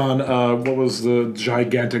White was on what was the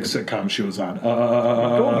gigantic sitcom she was on?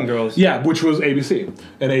 Golden Girls. Yeah, which was ABC,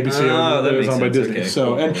 and ABC was owned by Disney. Okay,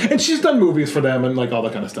 so cool. and she's done movies for them and like all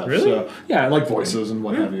that kind of stuff. Really? So, yeah, like voices and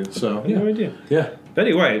what have you. So no idea. Yeah.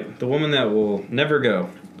 Betty White, the woman that will never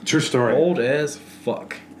go. True story. Old as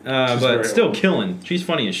fuck. But still old. Killing. She's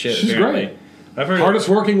funny as shit. She's apparently. Great. I've heard hardest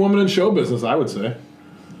working woman in show business, I would say.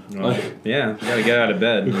 Well, yeah, you gotta get out of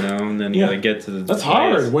bed, and then you gotta get to the. That's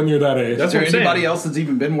hard when you're that age. Is there anybody else that's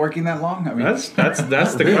even been working that long? I mean, that's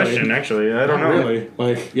the really. Question. Actually, I don't know. Really,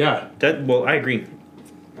 I agree.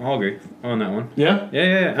 I'll agree on that one. Yeah?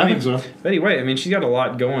 Yeah. I think so. Betty White, I mean, she's got a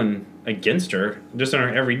lot going against her just in her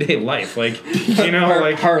everyday life. Like, you know, her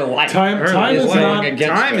life. Time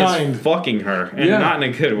is fucking her, and not in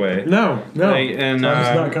a good way. No. Like, and, time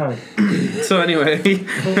is not kind. So anyway.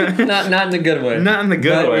 not in the good way. Not in the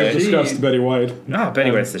good way. We discussed Betty White. No, Betty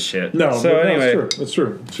White's the shit. No, so anyway. That's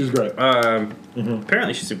true. She's great.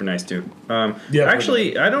 Apparently she's super nice, too.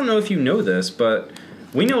 Actually, I don't know if you know this, but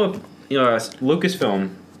we know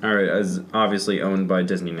Lucasfilm is obviously owned by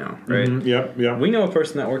Disney now, right? Mm-hmm. Yeah. We know a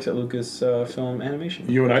person that works at Lucasfilm Animation.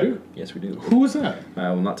 You and I do? Yes, we do. Who is that? I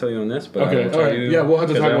will not tell you on this, but okay, I will tell you. Yeah, we'll have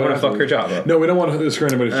to talk about it. I want to fuck her job up. No, we don't want to screw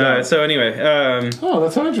anybody's job. So anyway.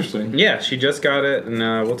 that's so interesting. Yeah, she just got it, and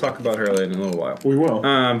we'll talk about her in a little while. We will.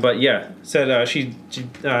 But yeah, said she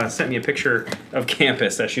sent me a picture of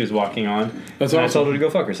campus that she was walking on. That's awesome. I told her to go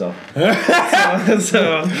fuck herself.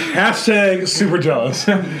 so hashtag super jealous.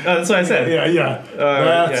 That's what I said. Yeah.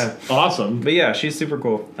 That's awesome. But yeah, she's super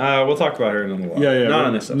cool. We'll talk about her in a little while. Yeah. Not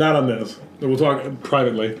on this. Not on this. We'll talk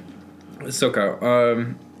privately. So,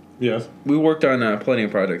 Kyle, yes. We worked on plenty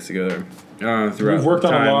of projects together throughout. We've worked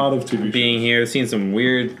on a lot of TV shows. Being here, seen some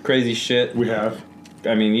weird, crazy shit. We have.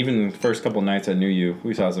 I mean, even the first couple nights I knew you,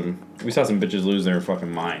 we saw some bitches lose their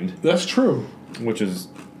fucking mind. That's true. Which is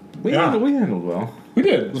we handled well. We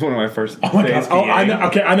did. It was one of my first. Oh my god! I know.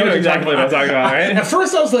 Okay, I know exactly what I'm talking about. Right? At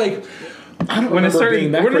first, I was like, I don't remember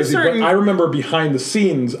being that crazy, but I remember behind the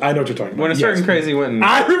scenes. I know what you're talking about. When a certain crazy went. And,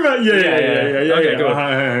 I remember. Yeah. Okay,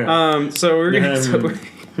 cool. So we're gonna. I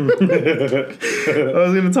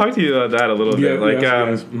was gonna talk to you about that a little bit.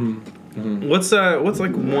 What's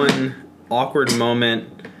like one awkward moment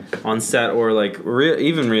on set or like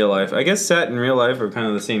even real life? I guess set and real life are kind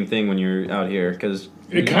of the same thing when you're out here because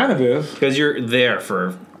it kind of is because you're there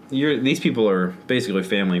for. These people are basically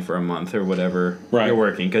family for a month or whatever you're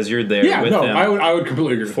working because you're there with them. I would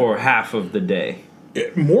completely agree for half of the day.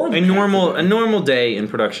 More than a normal day in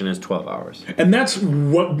production is 12 hours, and that's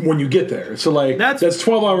what when you get there. So like that's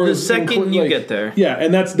 12 hours the second you get there. Yeah,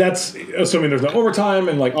 and that's assuming there's no overtime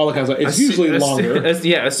and like all that kind of stuff. It's usually longer.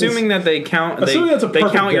 Assuming that they count. They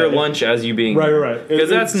count your lunch as you being right. Because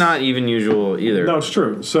that's not even usual either. No, it's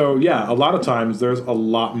true. So yeah, a lot of times there's a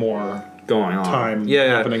lot more going on. Time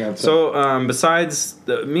happening outside. So besides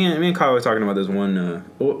me and Kyle were talking about this one.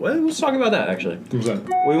 Let's talk about that actually. What's that?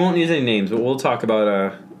 We won't use any names, but we'll talk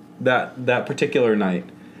about that particular night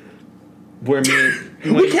where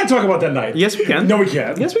we can't talk about that night. Yes, we can. No, we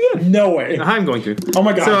can't. Yes, we can. No way. I'm going to. Oh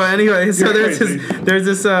my god. So anyway,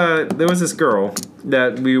 there was this girl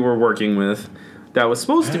that we were working with that was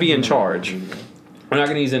supposed to be in charge. We're not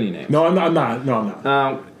going to use any names. No, I'm not. No, I'm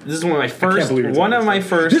not. This is one of my first. One of my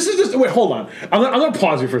first. This is just wait. Hold on. I'm gonna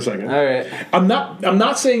pause you for a second. All right. I'm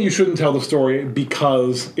not saying you shouldn't tell the story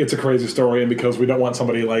because it's a crazy story and because we don't want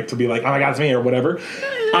somebody like to be like, oh my God, it's me or whatever.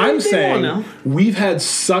 I'm saying we've had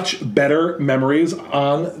such better memories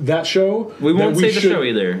on that show. We won't say the show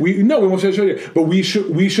either. We won't say the show either. But we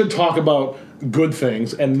should talk about good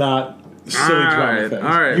things and not silly drama things.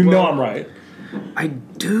 All right. You know I'm right. I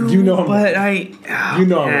do. You know, but you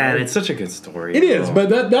know, man, it's such a good story. It is,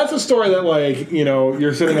 but that's a story that, like, you know,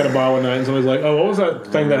 you're sitting at a bar one night and somebody's like, "Oh, what was that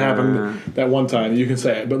thing that happened that one time?" You can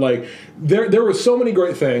say it, but like, there were so many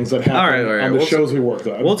great things that happened on the shows we worked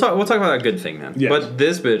on. We'll talk about that good thing then. Yes. But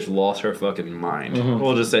this bitch lost her fucking mind.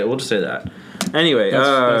 We'll just say that. Anyway,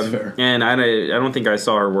 that's fair. And I don't think I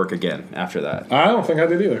saw her work again after that. I don't think I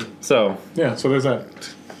did either. So yeah, so there's that.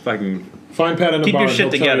 Fucking. Find Pat in the keep bar. Your shit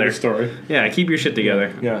together. The story. Yeah, keep your shit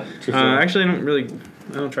together. Yeah. Actually, I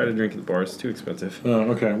don't try to drink at the bar. It's too expensive.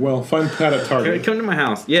 Oh, okay. Well, find Pat at Target. Come to my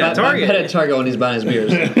house. Yeah, Target. Pat at Target when he's buying his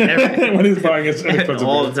beers. When he's buying his expensive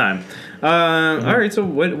all beers. the time. All right. So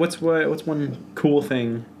what's one cool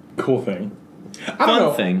thing? Cool thing.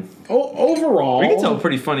 Fun thing. Overall, we can tell a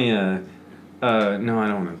pretty funny. No, I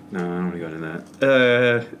don't want to go into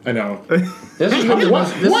that. I know. This is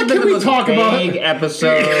what can we talk about?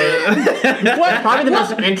 Episode. Probably the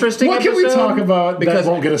most interesting. What can we talk about because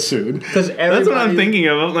that won't get us sued? Because that's what I'm thinking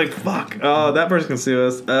of. I'm like, fuck. Oh, that person can sue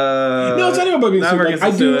us. No, it's not even about being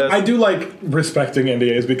sued. Like, I do like respecting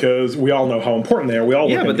NDAs because we all know how important they are. We all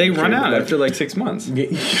but they run out after like 6 months.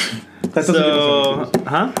 That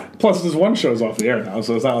doesn't Plus, this one show's off the air now,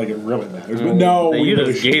 so it's not like it really matters. But no, you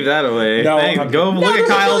just gave that away. No, go look at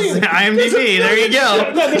Kyle's IMDb. There you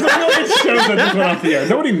go. There's a million shows that just went off the air.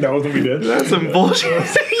 Nobody knows what we did. That's some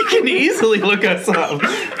bullshit. You can easily look us up.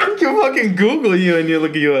 I can fucking Google you and you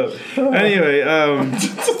look you up. Anyway,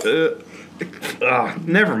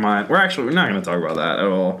 never mind. We're not going to talk about that at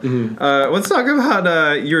all. Let's talk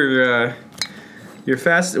about your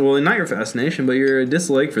not your fascination, but your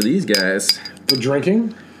dislike for these guys. For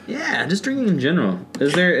drinking? Yeah, just drinking in general.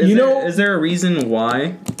 Is there a reason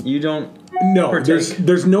why you don't? No, partake?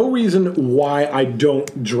 there's no reason why I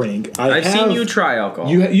don't drink. I've seen you try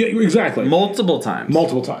alcohol. Exactly. Multiple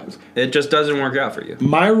times. It just doesn't work out for you.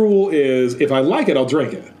 My rule is if I like it, I'll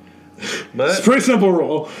drink it. But it's a pretty simple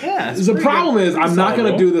rule. Yeah. The problem is I'm not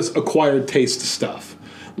going to do this acquired taste stuff.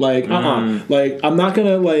 Like, like I'm not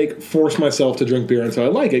gonna like force myself to drink beer until I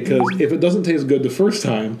like it, because if it doesn't taste good the first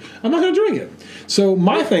time, I'm not gonna drink it. So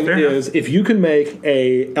my thing is, if you can make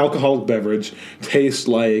a alcoholic beverage taste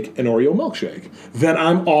like an Oreo milkshake, then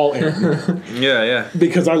I'm all in. Yeah.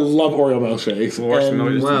 Because I love Oreo milkshakes.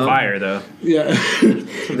 Fire though. Yeah.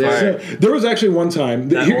 There was actually one time.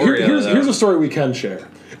 Here's a story we can share.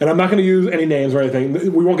 And I'm not going to use any names or anything.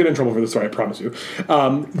 We won't get in trouble for this story, I promise you.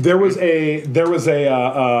 There was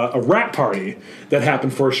a rap party that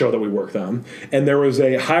happened for a show that we worked on, and there was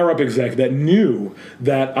a higher up exec that knew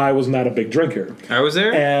that I was not a big drinker. I was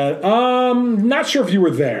there, and not sure if you were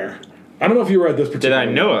there. I don't know if you were at this particular. Did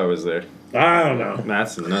I know I was there? I don't know.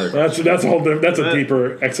 That's another question. That's a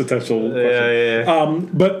deeper existential question. Yeah.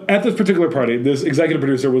 But at this particular party, this executive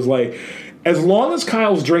producer was like, as long as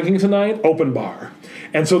Kyle's drinking tonight, open bar.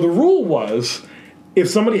 And so the rule was, if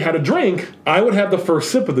somebody had a drink, I would have the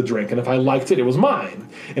first sip of the drink, and if I liked it, it was mine.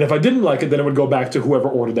 And if I didn't like it, then it would go back to whoever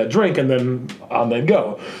ordered that drink, and then on they'd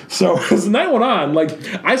go. So as the night went on, like,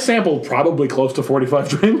 I sampled probably close to 45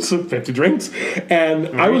 drinks, 50 drinks, and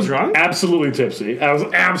I was drunk? Absolutely tipsy. I was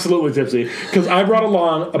absolutely tipsy, because I brought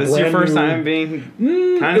along a brand new... This is your first time being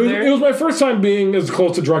kind of there? It was my first time being as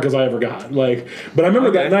close to drunk as I ever got. Like, but I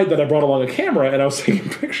remember that night that I brought along a camera, and I was taking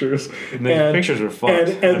pictures. And the pictures were fun.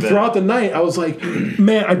 And throughout the night, I was like...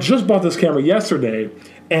 Man, I just bought this camera yesterday.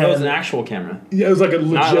 And it was an actual camera. Yeah, it was like a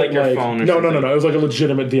legit, not like your phone or something. No. It was like a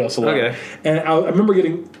legitimate DSLR. Okay. And I remember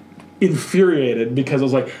getting infuriated because I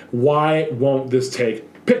was like, why won't this take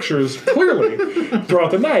pictures clearly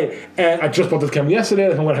throughout the night? And I just bought this camera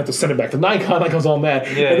yesterday, and I'm gonna have to send it back to Nikon. Like I was all mad.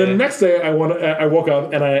 And then the next day, I woke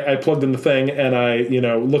up and I plugged in the thing and I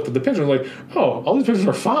looked at the pictures. Like, oh, all these pictures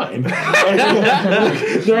are fine.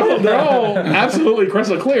 they're all absolutely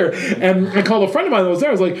crystal clear. And I called a friend of mine that was there.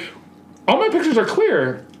 I was like, all my pictures are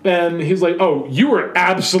clear. And he's like, oh, you were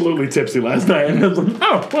absolutely tipsy last night. And I was like,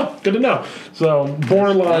 oh, well, good to know. So,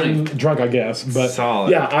 borderline drunk, I guess. But solid.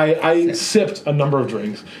 Yeah, I sipped a number of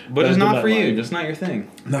drinks. But it's not for you. Just not your thing.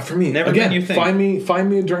 Not for me. Never Again, been your thing. Find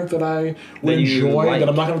me a drink that I would enjoy, that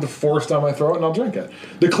I'm not going to have to force down my throat, and I'll drink it.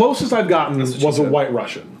 The closest I've gotten was a White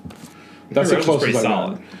Russian. That's the closest I've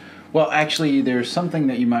gotten. Well, actually, there's something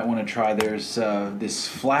that you might want to try. There's this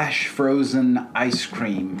flash frozen ice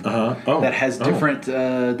cream that has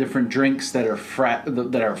different drinks that are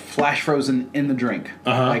flash frozen in the drink.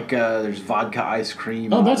 Like there's vodka ice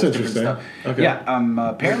cream. Oh, that's interesting. Okay. Yeah,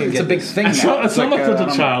 apparently it's a big thing now. I sound like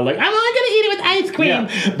such a child. Like, I'm only gonna eat it with ice cream.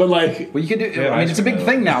 Yeah. But like, well, you could do. I mean, it's a big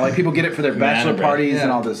thing now. Like people get it for their bachelor parties and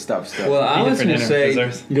all this stuff. So. Well, I was gonna say.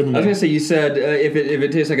 You said if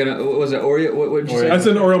it tastes like was it Oreo? What did you say? That's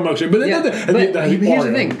an Oreo milkshake. But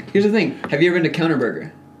Here's the thing. Have you ever been to Counter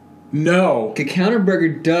Burger? No. Counter Burger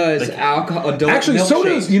does adult actually, milkshake. so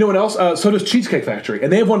does, you know what else? So does Cheesecake Factory.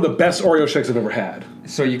 And they have one of the best Oreo shakes I've ever had.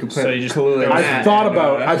 So you can put Kahlua in I've that. thought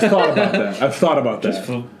about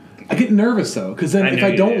that. I get nervous though, because then if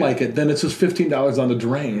I don't like it, then it's just $15 on the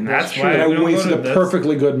drain. That's why I wasted a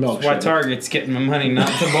perfectly good milkshake. That's why Target's getting my money, not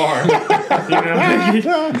the bar.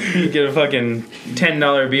 You get a fucking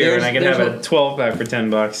 $10 beer, and I can have a 12-pack for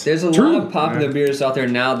 $10. There's a lot of popular beers out there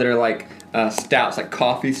now that are like stouts, like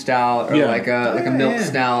coffee stout or like a milk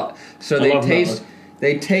stout. So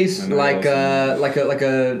they taste like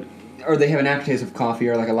a. Or they have an aftertaste of coffee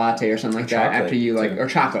or like a latte or something like that after you or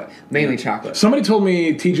chocolate, mainly chocolate. Somebody told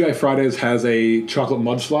me TGI Fridays has a chocolate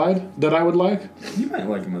mudslide that I would like. You might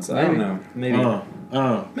like a mudslide. I don't know. Maybe.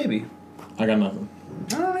 Maybe. I got nothing. I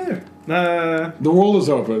don't either. The world is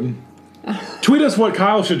open. Tweet us what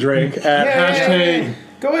Kyle should drink at hashtag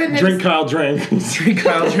Go ahead and drink Kyle drink. Drink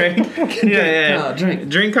Kyle drink.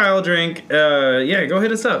 Drink Kyle drink. Go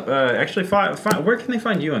hit us up. Actually, where can they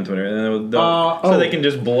find you on Twitter? So they can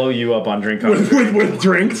just blow you up on Drink Kyle with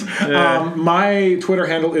drinks. My Twitter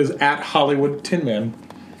handle is @Hollywood Tin Man.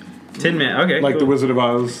 Tin Man. Okay. Like the Wizard of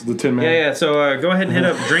Oz, the Tin Man. Yeah. So go ahead and hit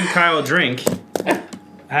up Drink Kyle drink.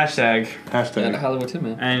 Hashtag and Hollywood Tin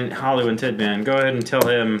Man. And Hollywood Tin Man. Go ahead and tell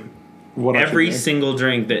him every single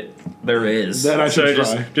drink that there is. That I should try.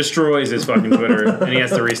 Just destroys his fucking Twitter, and he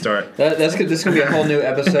has to restart. This is gonna be a whole new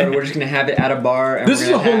episode. We're just gonna have it at a bar. And this is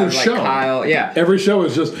a whole new show. Kyle, every show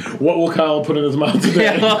is just what will Kyle put in his mouth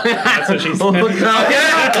today. That's what she said. Not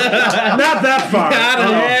that far. Got him.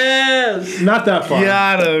 Yes. Not that far.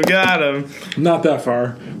 Got him. Not that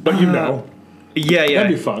far, but you know. Yeah.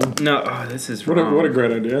 That'd be fun. No, this is what a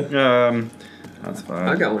great idea. That's fine.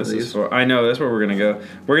 I got one of these. I know, that's where we're going to go.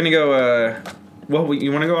 We're going to go,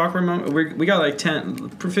 you want to go awkward moment? We got like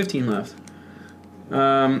 15 left.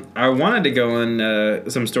 I wanted to go on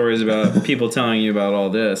some stories about people telling you about all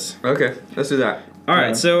this. Okay, let's do that. All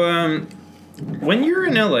right, so when you're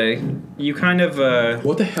in LA, you kind of...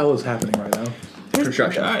 what the hell is happening right now?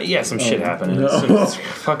 Construction. Some shit happening. No. Some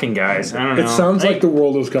fucking guys. I don't know. It sounds like the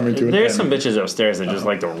world is coming to an end. There's some bitches upstairs that just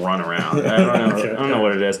like to run around. I don't know. I don't know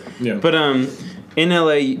what it is. Yeah. But in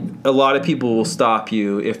LA, a lot of people will stop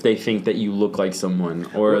you if they think that you look like someone,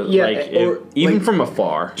 even from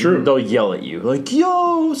afar. True. They'll yell at you like,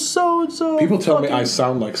 "Yo, so and so." People tell me I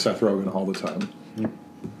sound like Seth Rogen all the time.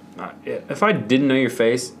 If I didn't know your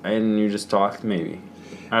face and you just talked, maybe.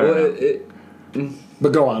 I don't know.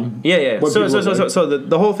 But go on. Yeah. So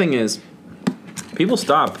the whole thing is, people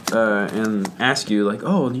stop and ask you like,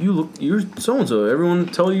 "Oh, you're so and so." Everyone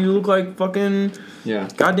tell you look like fucking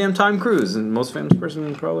goddamn Tom Cruise, and most famous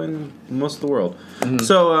person probably in most of the world. Mm-hmm.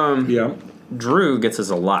 So Drew gets this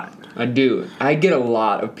a lot. I do. I get a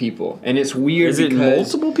lot of people, and it's weird. Is it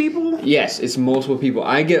multiple people? Yes, it's multiple people.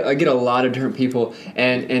 I get a lot of different people,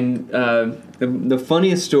 and the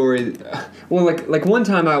funniest story. Well, like one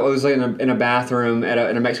time I was in a bathroom at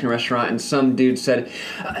a Mexican restaurant, and some dude said,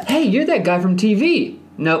 "Hey, you're that guy from TV."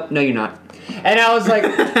 No, you're not. And I was like,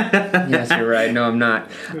 "Yes, you're right. No, I'm not."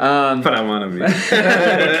 But I want to be.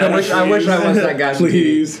 I wish I was that guy.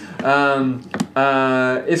 Please.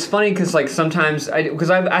 It's funny because like sometimes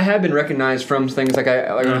I have been recognized from things like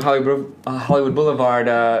on Hollywood Boulevard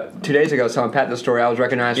 2 days ago. I was telling Pat the story. I was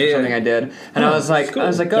recognized for something I did, and I was like, cool.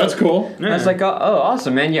 oh, that's cool. I was like, oh,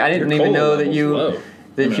 awesome, man! I didn't even know that you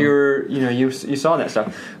saw that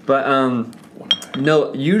stuff, but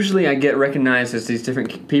no. Usually I get recognized as these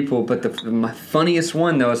different people, but my funniest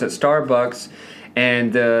one though is at Starbucks,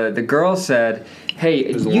 and the girl said, "Hey,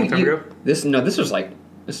 this was a long time ago." This was like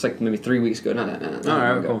maybe 3 weeks ago. Not all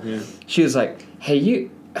right, cool. Yeah. She was like, "Hey,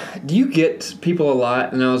 do you get people a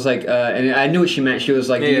lot?" And I was like, and I knew what she meant. She was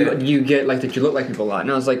like, do you get like that you look like people a lot?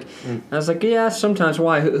 And I was like, yeah, sometimes.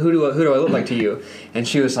 Why? Who do I look like to you? And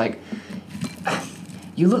she was like,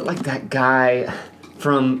 you look like that guy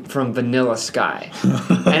from Vanilla Sky.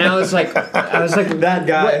 And I was like that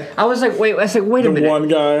guy. Wait, I was like, wait a minute. The one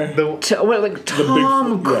guy.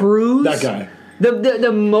 Tom Cruise? That guy.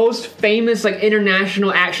 the most famous like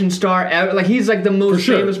international action star ever. Like he's like the most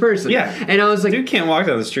famous person. Yeah. And I was like, dude can't walk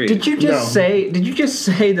down the street. Did you just say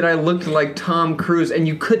that I looked like Tom Cruise and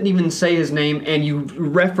you couldn't even say his name and you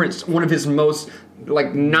referenced one of his most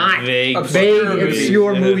like not vague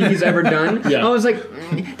obscure movie he's ever done? I was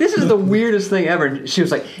like, this is the weirdest thing ever. And she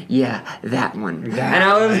was like, yeah, that one. And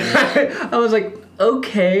I was like,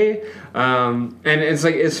 okay. And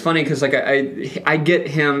it's funny because like I get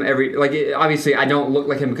him obviously I don't look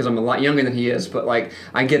like him because I'm a lot younger than he is, but like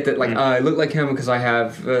I get that like I look like him because I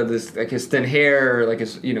have this like his thin hair or like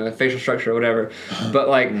his facial structure or whatever. But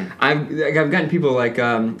like I've gotten people like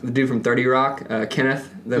the dude from 30 Rock, Kenneth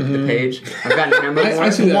the page. I've gotten him. I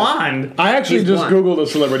see that. Blonde. I actually just Googled a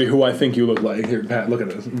celebrity who I think you look like. Here, Pat, look at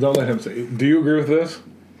this. Don't let him say. Do you agree with this?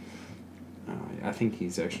 I think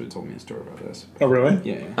he's actually told me a story about this. Oh, really?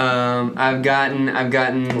 Yeah. I've gotten.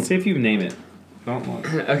 Let's see if you name it. Don't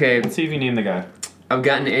look. Okay. Let's see if you name the guy. I've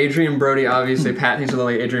gotten Adrian Brody. Obviously, Pat thinks I look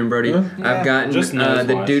like Adrian Brody. I've gotten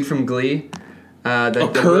the dude from Glee. The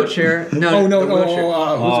wheelchair. No.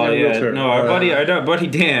 Wheelchair? No, our buddy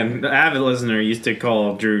Dan, the avid listener, used to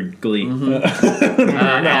call Drew Glee. That's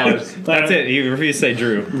it. He refused to say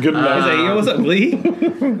Drew. Good enough. He's like, yo, what's up, Glee?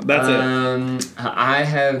 That's it. I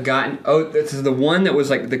have gotten. Oh, this is the one that was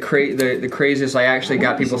like the craziest. I actually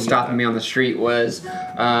got people stopping me on the street. Was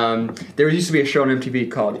there used to be a show on MTV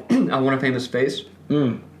called "I Want a Famous Face,"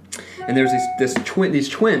 and there was these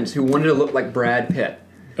twins who wanted to look like Brad Pitt.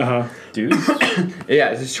 Dude.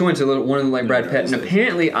 Yeah, these twins are wanted to look like Brad Pitt, and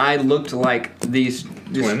apparently I looked like these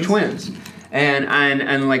twins.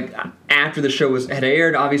 And like after the show had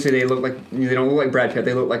aired, obviously they don't look like Brad Pitt.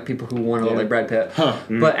 They look like people who want to look like Brad Pitt.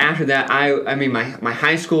 But after that, I mean my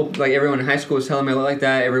high school, like everyone in high school was telling me I look like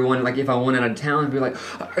that. Everyone, like if I went out of town, would be like,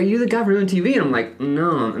 "Are you the guy from MTV?" And I'm like,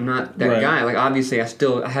 "No, I'm not that guy." Like obviously I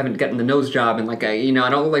haven't gotten the nose job, and like I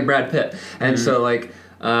don't look like Brad Pitt. And so like.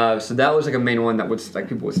 So that was like a main one that would like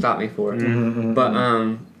people would stop me for. But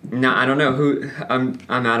no, I don't know who. I'm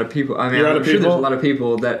out of people. I mean, I'm sure there's a lot of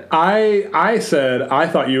people that. I said I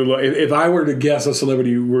thought you look. If I were to guess a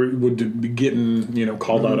celebrity would be getting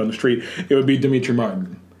called out on the street, it would be Dimitri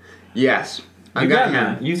Martin. Yes. I've got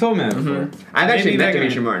him. You told me that before. I've actually met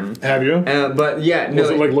Dimitri Martin. Have you? But yeah, no.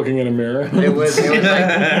 Was it like looking in a mirror? It was like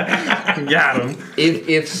got him.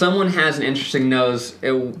 If someone has an interesting nose,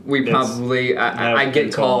 we probably I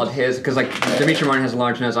get called his because like Dimitri Martin has a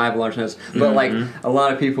large nose, I have a large nose, but like a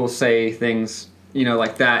lot of people say things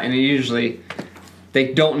like that, and it usually.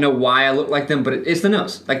 They don't know why I look like them, but it's the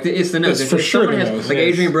nose. Like it's the nose. It's for sure the nose. Like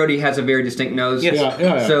Adrian Brody has a very distinct nose. Yes.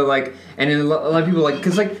 Yeah. So like, and then a lot of people like,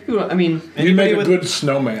 because like, people, I mean, you make a good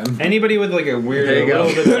snowman. Anybody with like a weird. There you go.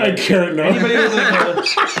 I can't know. Anybody with like a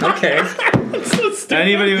okay.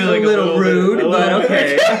 Anybody with like a little rude, but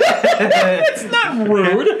okay. It's not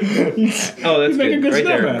rude. Oh, that's make good. a good Right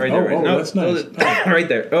snowman. there. Right there. Oh, no, that's nice. Right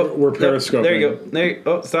there. Oh, we're periscoping. There you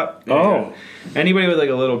go. Oh, stop. There you go. Anybody with like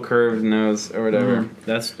a little curved nose or whatever.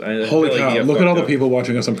 That's holy cow! Look at all the people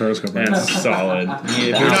watching us on Periscope. That's solid. If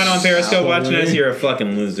you're not on Periscope watching us, you're a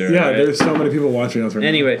fucking loser. Yeah, right? there's so many people watching us right now.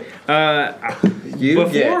 Anyway,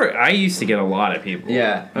 before I used to get a lot of people.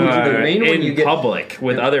 Yeah, the main one you get public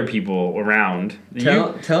with other people around.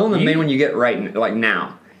 Tell them the main one you get right like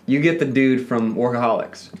now. You get the dude from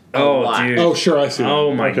Workaholics. Dude. Oh, sure, I see.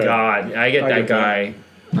 Oh my god, I get that guy.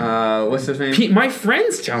 What's his name? My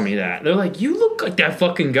friends tell me that. They're like, you look like that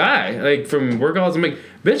fucking guy. Like, from Workaholics. I'm like,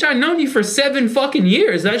 bitch, I've known you for 7 fucking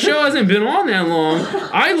years. That show hasn't been on that long.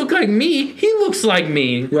 I look like me. He looks like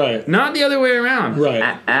me. Right. Not the other way around.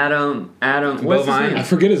 Right. Adam, what's his name? I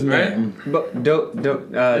forget his name.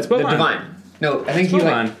 Right? It's Bovine. Divine. No, I think it's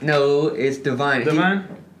Bovine. No, it's Divine. Divine?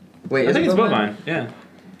 Wait, I think it's Bovine. Yeah.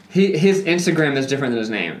 His Instagram is different than his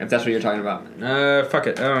name, if that's what you're talking about. Fuck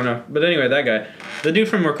it. I don't know. But anyway, that guy. The dude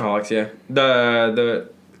from Workaholics, yeah. The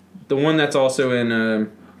one that's also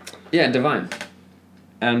in... Divine.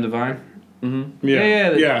 Adam Devine?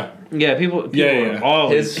 Mm-hmm. Yeah, people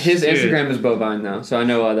his Instagram is Bovine, though, so I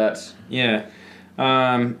know that's... Yeah.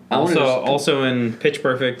 Also in Pitch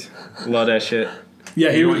Perfect. Love that shit.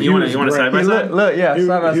 Yeah, you want a side by side? Look,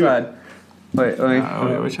 side by side. Wait.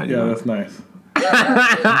 Which one? Yeah, that's nice.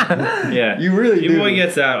 Yeah, you really do. Your boy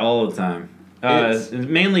gets that all the time.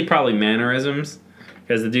 Mainly probably mannerisms,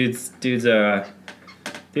 because the dude's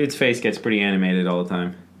face gets pretty animated all the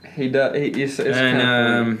time. He does. It's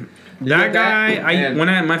and that guy,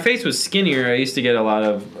 when my face was skinnier, I used to get a lot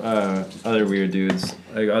of other weird dudes,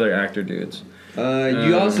 like other actor dudes.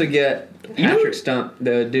 You also get Patrick Stump,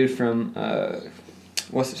 the dude from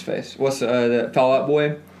what's his face? What's the Fall Out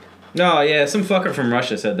Boy? No, yeah, some fucker from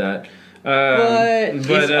Russia said that. But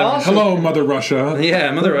it's awesome. Hello, Mother Russia.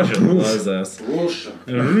 Yeah, Mother Russia loves us.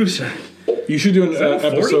 Russia. You should do an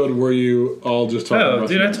episode where you all just talk about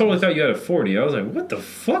dude, I totally thought you had a 40. I was like, what the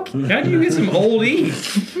fuck? How do you get some old E?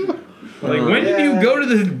 Like, when did you go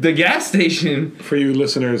to the gas station? For you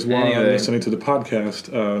listeners, while listening to the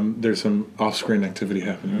podcast, there's some off-screen activity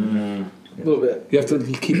happening. A little bit. You have to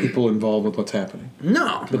keep people involved with what's happening.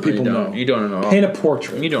 No. The people know. You don't know. Paint a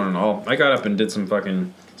portrait. You don't know. I got up and did some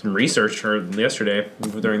research yesterday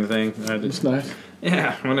during the thing. It's nice.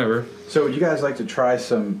 Yeah, whatever. So would you guys like to try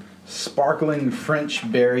some sparkling French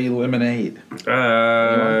berry lemonade?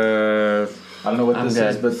 I don't know what this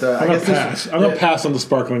is, but I'm gonna pass. I'm gonna pass on the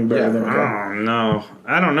sparkling berry lemonade. Oh no,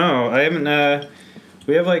 I don't know. I haven't.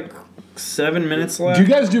 We have like 7 minutes left. Do you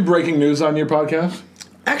guys do breaking news on your podcast?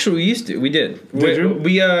 Actually, we used to. We did. Did you?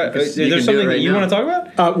 Is there something that you want to talk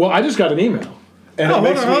about? Well, I just got an email. And it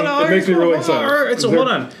makes me really excited. Hold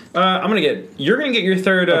on. You're gonna get your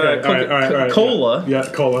third cola. Yeah,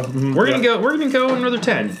 cola. Mm-hmm. We're gonna go another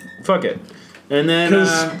 10. Fuck it. And then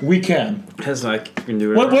because we can. Because I can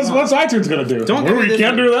do it. What's iTunes gonna do? We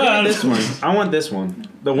can't do that. This one. I want this one.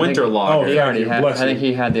 The winter lager. Oh, he already had. I think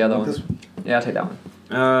he had the other one. Yeah, I'll take that one.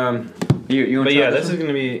 You want to try this is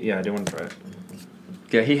gonna be. Yeah, I do want to try it.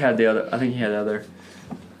 Yeah, he had the other. I think he had the other.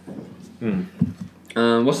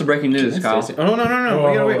 What's the breaking news, Kyle? Oh no!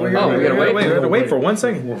 We gotta wait for 1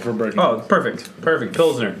 second. For breaking. Oh, perfect.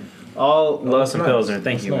 Pilsner. All love some Pilsner.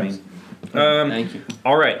 Thank you, Wayne. Thank you.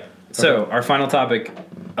 All right. So our final topic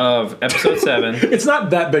of episode 7. It's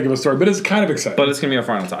not that big of a story, but it's kind of exciting. But it's gonna be our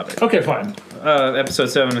final topic. Okay, fine. Episode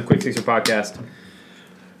 7 of the Quick Fixer podcast.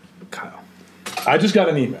 Kyle, I just got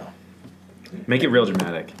an email. Make it real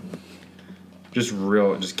dramatic. Just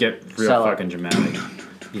get real fucking dramatic.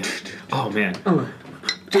 Yeah. Oh man.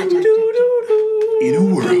 In a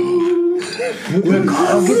world where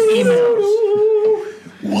Carl gets emails,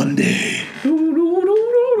 one day,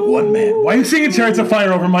 one man. Why are you singing Chariots of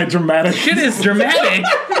Fire over my dramatic? Shit is dramatic.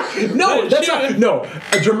 No, that's not. No,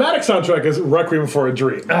 a dramatic soundtrack is Requiem for a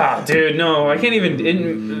Dream. Ah, dude, no, I can't even.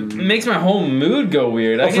 It makes my whole mood go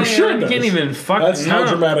weird. Oh, for sure, I can't even fuck. That's how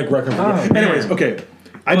dramatic Requiem for a Dream. Anyways, okay.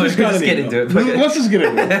 Let's just get into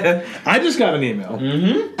it. I just got an email.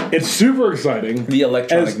 Mm-hmm. It's super exciting. The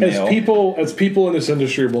electronic mail. As people in this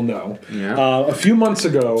industry will know, a few months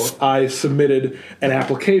ago, I submitted an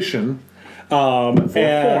application. For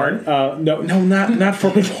porn? No, not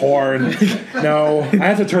for porn. No, I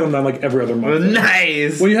have to turn them down like every other month.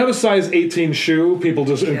 Nice. When you have a size 18 shoe, people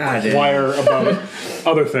just inquire about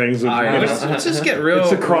other things. Let's just get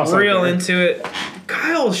real into it.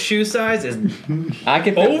 Kyle's shoe size is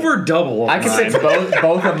over double. I can fit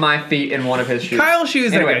both of my feet in one of his shoes. Kyle's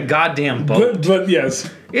shoes like a goddamn boat. But yes,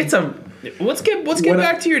 it's a. Let's get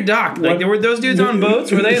back to your doc. Like, were those dudes on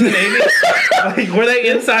boats? Were they in the Navy? Like, were they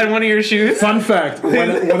inside one of your shoes? Fun fact.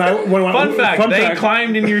 They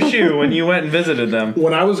climbed in your shoe when you went and visited them.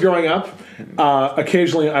 When I was growing up,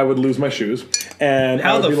 occasionally I would lose my shoes. And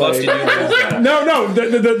how the fuck did you lose that? No,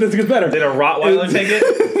 this gets better. Did a Rottweiler take it?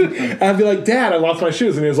 I'd be like, Dad, I lost my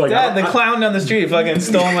shoes. And he was like, Dad, the clown down the street fucking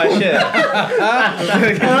stole my shit.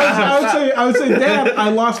 I would say, Dad, I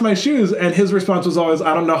lost my shoes. And his response was always,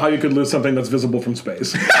 I don't know how you could lose something that's visible from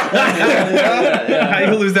space. How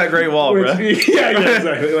you lose that Great Wall, bro? Yeah,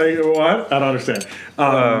 exactly. Like, what? I don't understand.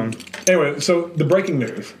 Anyway, so the breaking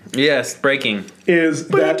news. Yes, breaking. Is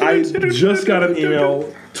that I just got an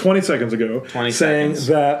email 20 seconds ago saying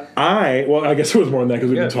that I guess it was more than that because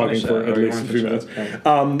we've been talking for at least a few minutes.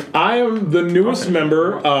 I am the newest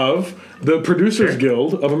member of the Producers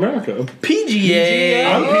Guild of America. PGA.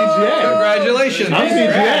 I'm PGA. Congratulations. I'm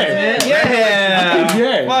PGA. Yeah. I'm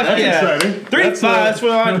PGA. That's exciting. 3 5 for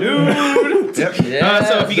our dude. Yep. Yeah.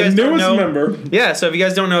 So if you guys don't know, member. Yeah. So if you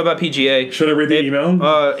guys don't know about PGA, should I read the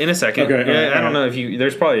email? In a second. Okay. I don't know if you.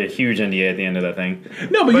 There's probably a huge NDA at the end of that thing.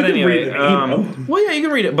 No, but you can read it. Well, yeah, you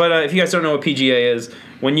can read it. But if you guys don't know what PGA is,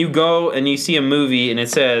 when you go and you see a movie and it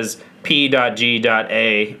says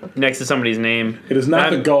P.G.A. next to somebody's name, it is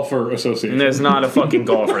not the Golfer Association. There's not a fucking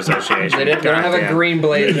Golfer Association. They don't have a green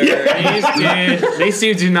blazer. These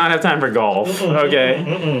dudes do not have time for golf. Okay.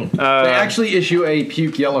 They actually issue a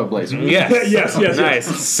puke yellow blazer. Yes. yes. Nice.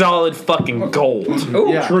 Solid fucking gold.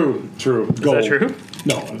 Ooh. Yeah. True. Gold. Is that true?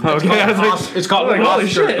 No. Okay. It's called like, holy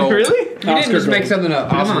shit. Gold. Really? You didn't just make something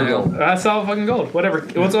up. Oscar gold. That's solid fucking gold. Whatever.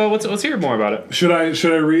 Let's hear more about it. Should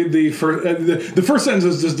I read the first? The first sentence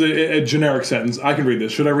is just a generic sentence. I can read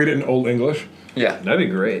this. Should I read it in Old English? Yeah, that'd be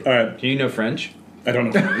great. All right. Do you know French? I don't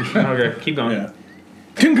know French. Okay, keep going. Yeah.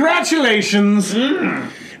 Congratulations!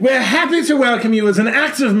 we're happy to welcome you as an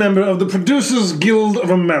active member of the Producers Guild of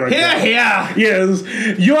America. Yeah. Yes,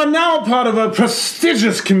 you are now part of a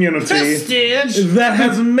prestigious community that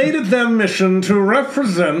has made it their mission to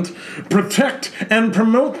represent, protect, and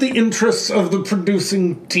promote the interests of the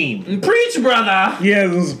producing team. Preach, brother.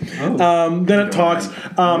 Yes. Then it talks.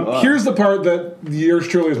 Here's the part that yours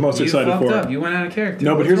truly is most excited for. Up. You went out of character.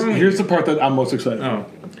 No, but here's the part that I'm most excited for.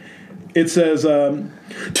 It says,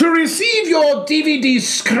 to receive your DVD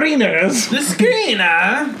screeners... The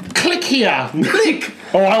screener? Click here. Click.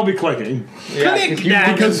 Oh, I'll be clicking. Yeah, Click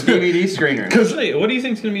that. because DVD screener. Actually, what do you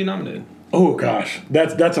think is going to be nominated? Oh gosh,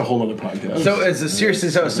 that's a whole other podcast. So it's seriously.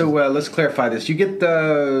 So let's clarify this. You get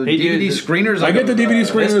the DVD screeners. I get the DVD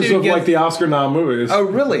screeners of like the Oscar nom movies. Oh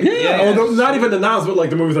really? Yeah. Although not even the noms, but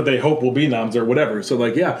like the movies that they hope will be noms or whatever. So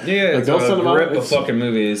like like they'll send them out. Rip of fucking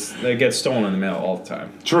movies that get stolen in the mail all the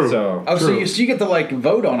time. True. So so you get to like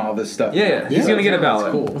vote on all this stuff. Yeah. He's gonna get a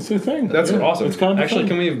ballot. That's cool. That's the thing. That's awesome. It's kind of actually fun.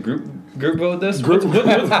 Can we have group vote this? What's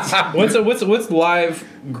live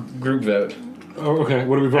group vote? Oh, okay.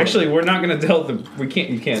 What do we vote? Actually, we're not going to tell them. You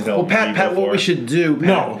can't tell. Well, Pat, what we should do, we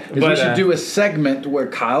should do a segment where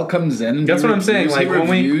Kyle comes in. And that's what I'm saying. Like when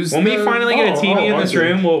we finally get a TV in this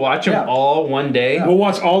room, we'll watch them all one day. We'll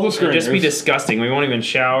watch all the screens. It'll just be disgusting. We won't even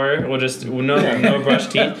shower. We'll just no brush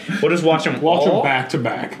teeth. We'll just watch them all back to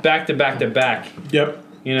back. Back to back to back. Yep.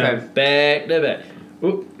 Back to back.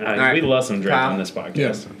 Ooh, right. We love some drink on this podcast.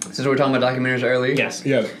 Yes. Since we're talking about documentaries earlier, yes.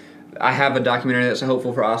 I have a documentary that's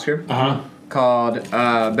hopeful for Oscar. Called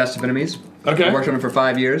Best of Enemies. Okay. I worked on it for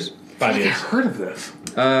 5 years. 5 years. I've heard of this.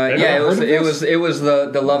 It was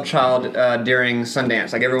the love child during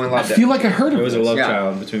Sundance. Like everyone loved it. I feel like I heard of it. It was a love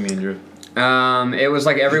child between me and Drew. It was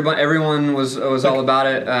like everyone was all about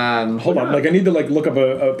it. Hold on, like I need to like look up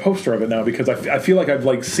a poster of it now because I feel like I've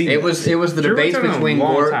like seen it. Was the Drew debates between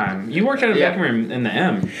Gore. You worked at a documentary in the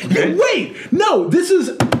M. Right? Wait, no, this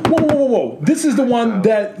is whoa. This is the one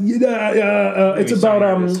that it's about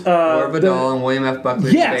Gore Vidal and William F.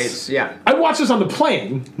 Buckley debates. Yeah, I watched this on the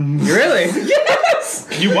plane. Really? Yes.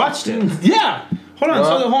 You watched it? Yeah. Hold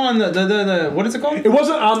on, the what is it called? It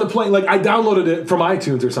wasn't on the plane. Like I downloaded it from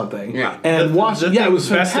iTunes or something. Yeah. And watched it. Yeah, it was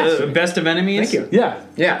fantastic. Best of Enemies. Thank you. Yeah.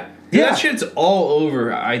 Yeah. That shit's all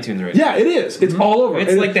over iTunes right now. Yeah, it is. It's all over.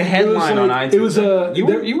 It's like the headline on iTunes. It was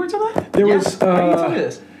you worked on that? There was. How you tell me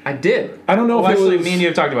this? I did. I don't know if actually, it was. me and you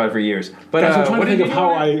have talked about it for years. But I'm trying to think of how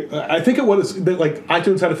I think it was like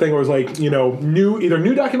iTunes had a thing where it was like either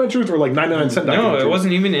new documentaries or like 99-cent documentaries. No, it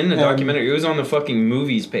wasn't even in the documentary. It was on the fucking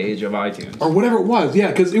movies page of iTunes or whatever it was. Yeah,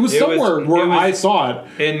 because it was somewhere where I saw it,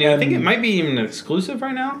 and I think it might be even exclusive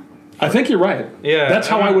right now. I think you're right. Yeah, that's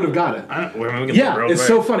how I would have got it. It's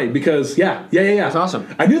so funny because That's awesome.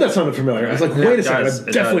 I knew that sounded familiar. I was like, wait a second,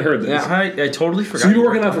 I've definitely heard this. Yeah, I totally forgot. So you've been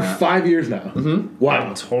working on it for 5 years now. Mm-hmm. Wow,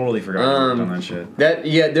 I totally forgot you worked on that shit.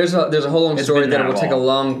 There's a whole long story that will take a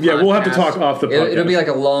long. Yeah, we'll have to talk off the podcast. It'll be like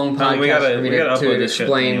a long podcast for me to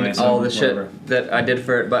explain anyway, all the shit that I did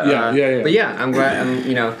for it. But But I'm glad.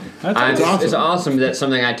 That's awesome. It's awesome that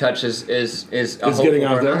something I touch is getting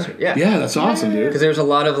out there. Yeah, that's awesome, dude. Because there's a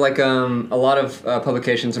lot of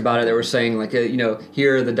publications about it that were saying like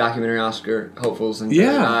here are the documentary Oscar hopefuls and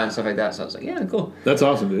and stuff like that. So I was like, cool. That's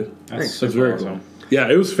awesome, dude. That's very cool. Yeah,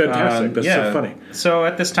 it was fantastic. That's so funny. So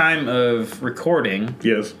at this time of recording,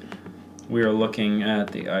 yes, we are looking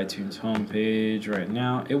at the iTunes homepage right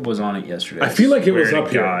now. It was on it yesterday. I feel like it was up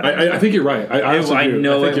here. I think you're right. I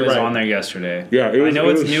know it was on there yesterday. Yeah, I know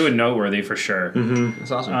it's new and noteworthy for sure. Mm-hmm.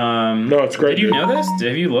 That's awesome. No, it's great. Did you know this?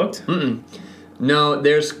 Have you looked? Mm-mm. No,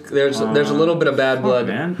 there's a little bit of bad blood.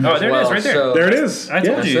 Man. Oh, there it is, right there. So there it is. I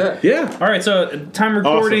told you. Yeah. All right, so time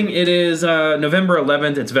recording. Awesome. It is November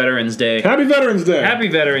 11th. It's Veterans Day. Happy Veterans Day. Happy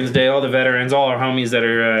Veterans Day, all the veterans, all our homies that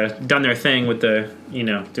are done their thing with the, doing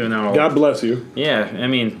that all. God bless you. Yeah, I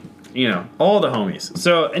mean, all the homies.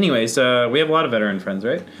 So, anyways, we have a lot of veteran friends,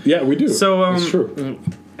 right? Yeah, we do. So, that's true.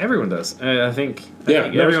 Everyone does. I think.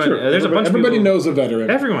 Everyone. True. There's a bunch of people. Everybody knows a veteran.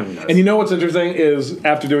 Everyone does. And you know what's interesting is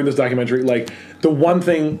after doing this documentary, like the one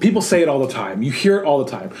thing people say it all the time. You hear it all the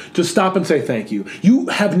time. Just stop and say thank you. You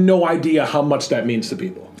have no idea how much that means to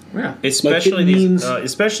people. Yeah, especially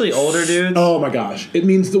especially older dudes. Oh my gosh, it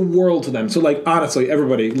means the world to them. So like honestly,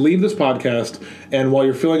 everybody, leave this podcast and while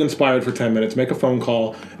you're feeling inspired for 10 minutes, make a phone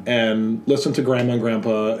call and listen to Grandma and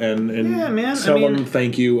Grandpa and tell them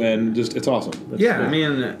thank you and just it's awesome.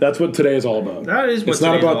 That's what today is all about. That is what it's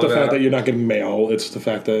not about the fact that you're not getting mail. It's the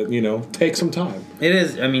fact that take some time. It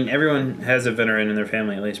is. I mean, everyone has a veteran in their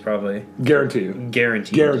family at least, probably. Guarantee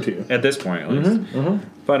you. At this point, at least. Mm-hmm.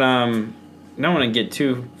 But I don't want to get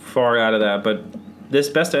too far out of that, but this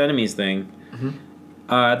Best of Enemies thing,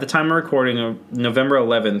 at the time of recording, November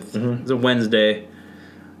 11th, it's a Wednesday.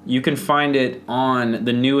 You can find it on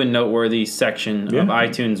the new and noteworthy section of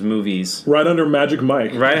iTunes movies. Right under Magic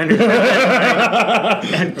Mike. Right under. You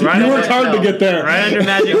worked hard to get there. Right under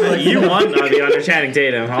Magic Mike. You want to be under Channing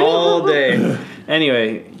Tatum all day.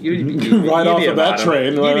 Anyway, you right off of that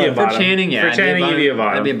train. You'd be a For Channing, yeah. For Channing, you'd be a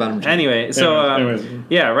bottom. I'd be a bottom. Anyway, so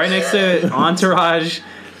yeah, right next to Entourage,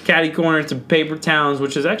 Catty Corner to Paper Towns,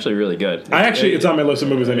 which is actually really good. It's on my list of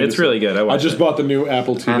movies I need It's to see. really good. I just bought the new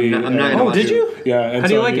Apple TV. I'm not gonna watch did you? Yeah. And How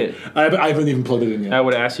do you like it? I haven't even plugged it in yet. I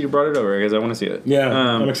would have asked you to brought it over because I want to see it. Yeah,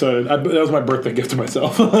 I'm excited. That was my birthday gift to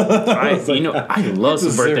myself. I love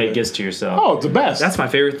some birthday gifts to yourself. Oh, it's the best. That's my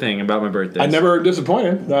favorite thing about my birthday. I never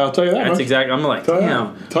disappointed. I'll tell you that. That's exactly. I'm like,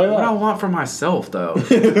 damn. Tell you What that. I want for myself though,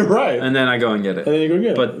 Right. and then I go and get it. And then you go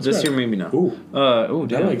get it. But That's this right. year maybe no. Ooh.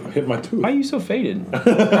 Damn. I hit my tooth. Why are you so faded?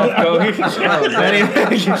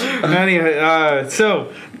 Anyway,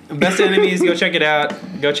 so Best Enemies, go check it out.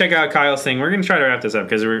 Go check out Kyle's thing. We're gonna try to wrap this up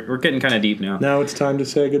because we're getting kind of deep now. Now it's time to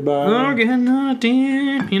say goodbye. We're getting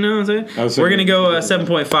deep, you know what I'm saying? We're gonna go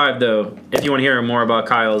 7.5 though. If you want to hear more about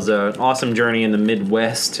Kyle's awesome journey in the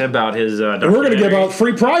Midwest, about his. And we're gonna give out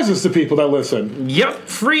free prizes to people that listen. Yep,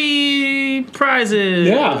 free prizes.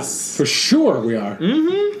 Yeah, for sure we are.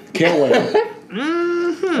 Mm-hmm. Can't wait.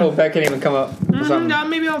 Oh, that can't even come up.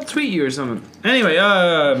 Maybe I'll tweet you or something. Anyway,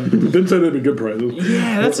 Didn't say they'd be good prizes.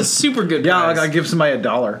 yeah, that's a super good prize. I'll give somebody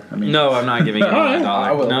 $1. I mean, No, I'm not giving you $1.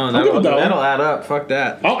 I will. No, I'll give $1. that'll add up. Fuck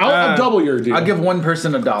that. I'll double your deal. I'll give one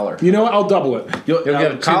person $1. You know what? I'll double it. You'll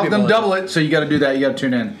get Kyle's people gonna double it, so you got to do that. You got to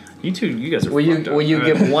tune in. You guys are. Will fucked up. you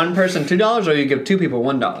give one person $2 or you give two people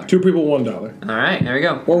 $1? 2 people, $1. All right, there we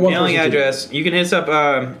go. Or one Mailing person, address. You can hit us up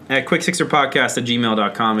at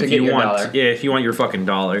quicksixerpodcast@gmail.com if get you your want. dollar. Yeah, if you want your fucking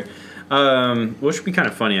 $1. Which would be kind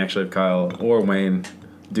of funny actually if Kyle or Wayne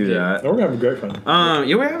do that. We're gonna have a great fun.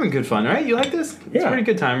 Yeah, we're having good fun, right? You like this? It's Yeah. a pretty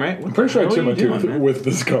good time, right? I'm pretty sure I chipped my tooth with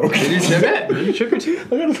this Coke. Did you chip it? Did you chip your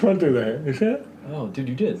tooth? Look at this run through there. You see it? Oh, dude,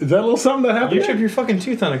 you did. Is that a little something that happened? You chipped your fucking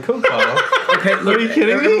tooth on a Coke bottle. Okay, look, Are you kidding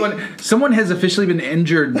me? everyone, someone has officially been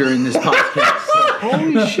injured during this podcast.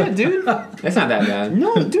 Holy shit, dude. That's not that bad.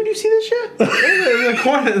 No, dude, you see this shit? The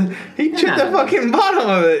corner, he chipped the fucking bottom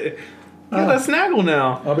of it. Got a snaggle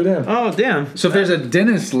now. I'll be damned. Oh, damn. So if there's a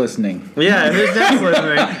dentist listening, Yeah, there's that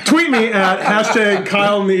listening. Tweet me at hashtag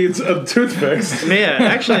Kyle needs a tooth fix. Yeah,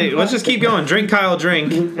 actually, let's just keep going. Drink Kyle,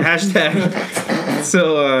 drink. Hashtag.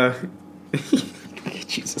 So,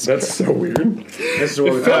 Jesus. That's so weird. This is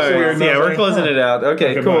what It felt weird. Yeah, we're closing it out.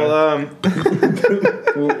 Okay, Okay, cool. bye.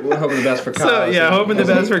 we're hoping the best for Kyle. So, yeah, hoping the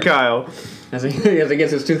best for Kyle. As he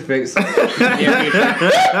gets his tooth fixed.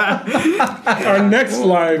 Our next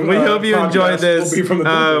live. We hope you enjoyed podcast this. will be from the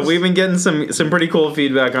dentist. We've been getting some pretty cool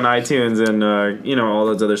feedback on iTunes and all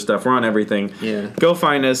those other stuff. We're on everything. Yeah. Go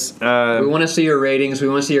find us. We want to see your ratings. We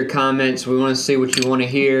want to see your comments. We want to see what you want to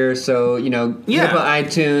hear. So, hit up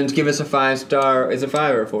iTunes. Give us a 5-star. Is it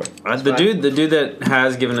 5 or 4? The dude that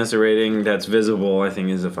has given us a rating that's visible, I think,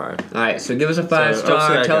 is a 5. All right. So give us a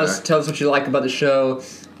 5-star. Tell us what you like about the show.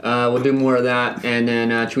 We'll do more of that, and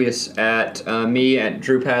then tweet us at me at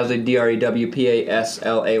Drew Pasley,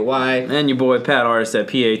 DREWPASLAY. And your boy Pat Artist at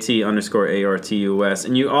PAT_ARTUS.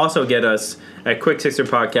 And you also get us at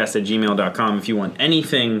quicksixerpodcast@gmail.com if you want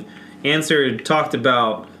anything answered, talked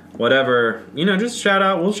about, whatever. Just shout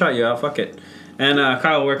out. We'll shout you out. Fuck it. And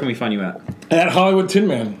Kyle, where can we find you at? At Hollywood Tin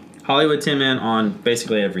Man. Hollywood Tin Man on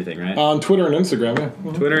basically everything, right? On Twitter and Instagram, yeah.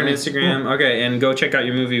 Twitter and Instagram. Okay, and go check out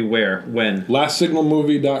your movie where? When?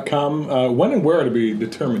 LastSignalMovie.com. When and where to be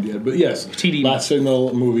determined yet, but yes. TD.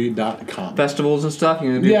 LastSignalMovie.com. Festivals and stuff. You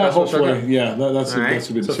gonna do Yeah, festivals? hopefully. Okay. Yeah, that's All right.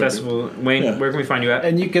 to be So decided. festival. Wayne, Yeah. where can we find you at?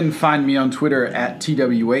 and you can find me on Twitter at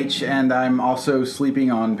TWH, and I'm also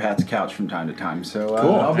sleeping on Pat's couch from time to time. So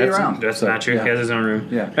Cool. I'll be around. That's not true. yeah. He has his own room.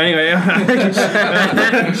 Yeah. Anyway.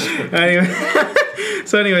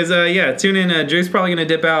 So anyways, tune in. Drew's probably going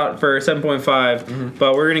to dip out for 7.5,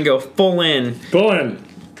 but we're going to go full in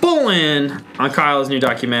on Kyle's new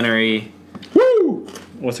documentary. Woo!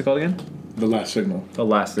 What's it called again? The Last Signal. The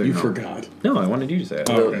Last Signal. You forgot. No, I wanted you to say it.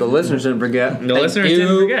 Oh. The listeners didn't forget. The listeners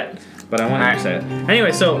didn't forget, but I wanted you to say it.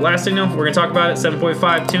 Anyway, so Last Signal, we're going to talk about it.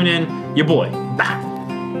 7.5. Tune in. Your boy. Bye.